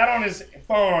just sat on his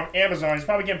phone on Amazon. He's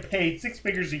probably getting paid 6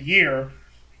 figures a year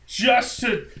just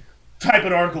to type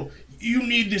an article. You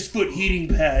need this foot heating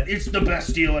pad. It's the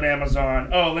best deal at Amazon.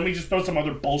 Oh, let me just throw some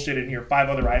other bullshit in here. 5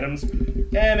 other items.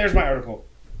 And there's my article.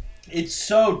 It's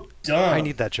so dumb. I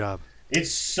need that job.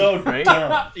 It's so Right?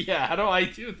 dumb. Yeah, how do I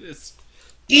do this?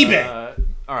 eBay.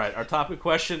 All right, our topic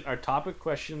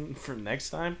question for next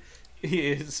time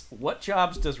is what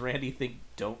jobs does Randy think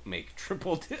don't make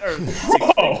triple or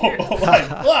Oh my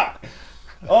god.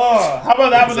 Oh, how about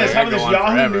that with this? How about this? Go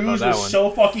on forever Yahoo about News that was one. so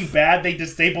fucking bad they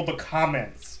disabled the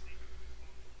comments.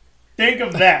 Think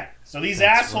of that. So these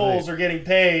That's assholes right. are getting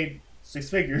paid 6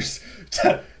 figures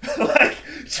to like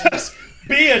just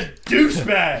be a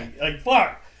douchebag. Like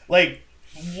fuck. Like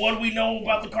what do we know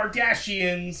about the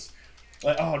Kardashians?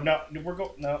 Like oh no,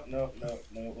 no.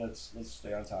 Let's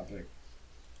stay on topic.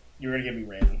 You're gonna get me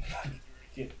random.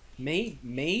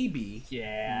 maybe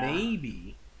Yeah.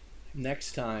 maybe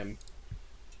next time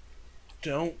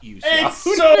don't use It's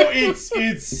Yahoo.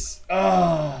 so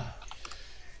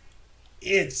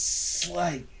it's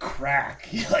like crack.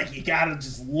 Like you gotta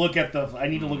just look at I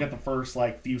need to look at the first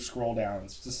like few scroll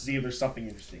downs to see if there's something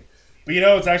interesting. But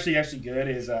it's actually good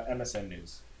is MSN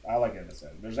News. I like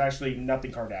MSN. There's actually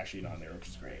nothing Kardashian on there, which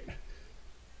is great.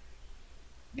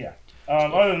 Yeah.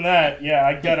 Other than that, yeah,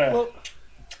 I gotta. Well,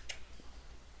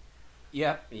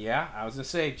 yeah. I was gonna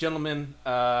say, gentlemen,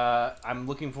 I'm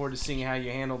looking forward to seeing how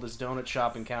you handle this donut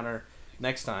shop encounter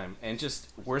next time. And just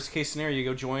worst case scenario, you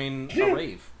go join a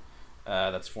rave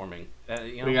that's forming.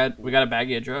 We got a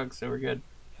baggie of drugs, so we're good.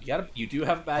 You do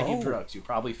have a bag of Oh. drugs. You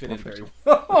probably fit in very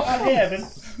well. I haven't.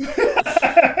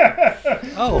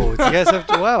 Oh, you guys have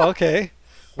to. Wow, okay.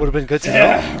 Would have been good to know.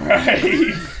 Yeah,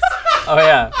 right. Oh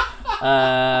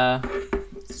yeah.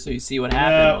 So you see what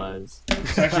happened was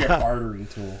It's actually a bartering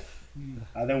tool.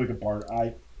 I think we could barter.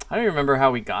 I don't even remember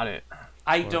how we got it.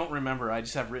 I don't remember. I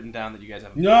just have written down that you guys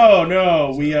have.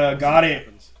 No, we got it.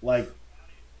 Like,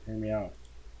 hear me out.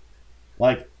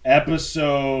 Like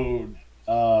episode,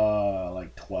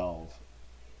 like 12.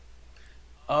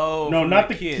 Oh, No, from not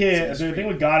the kids kid. in the So I think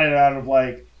street. we got it out of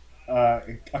like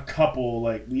a couple.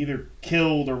 Like we either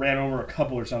killed or ran over a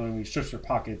couple or something. We searched their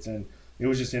pockets and it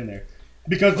was just in there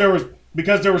because there was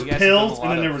Because there was You guys have pills, done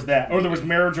a and then lot there of was that. Or there was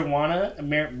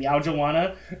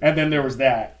marijuana, and then there was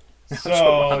that.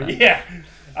 So, yeah.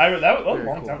 That was a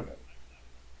long time ago.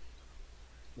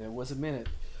 It was a minute.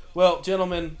 Well,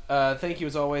 gentlemen, thank you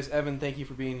as always. Evan, thank you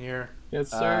for being here.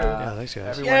 Yes, sir. Yeah, thanks,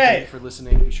 guys. Everyone, Yay! thank you for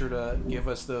listening. Be sure to give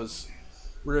us those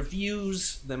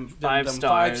reviews, them 5 them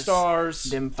stars. 5 stars.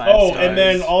 Dim 5 Oh, stars. and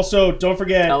then also, don't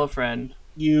forget, Tell a friend.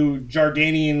 you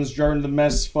Jardanians, Jordan the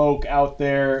Mess folk out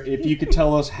there, if you could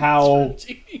tell us how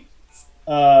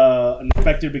an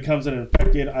infected becomes an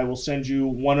infected, I will send you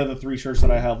one of the 3 shirts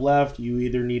that I have left. You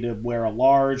either need to wear a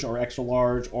large or extra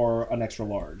large or an extra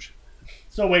large.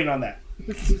 Still waiting on that.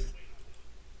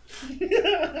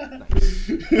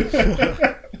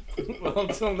 Well,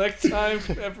 until next time,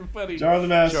 everybody. Jordan the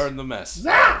Mess. Jordan the Mess.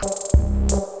 Zah!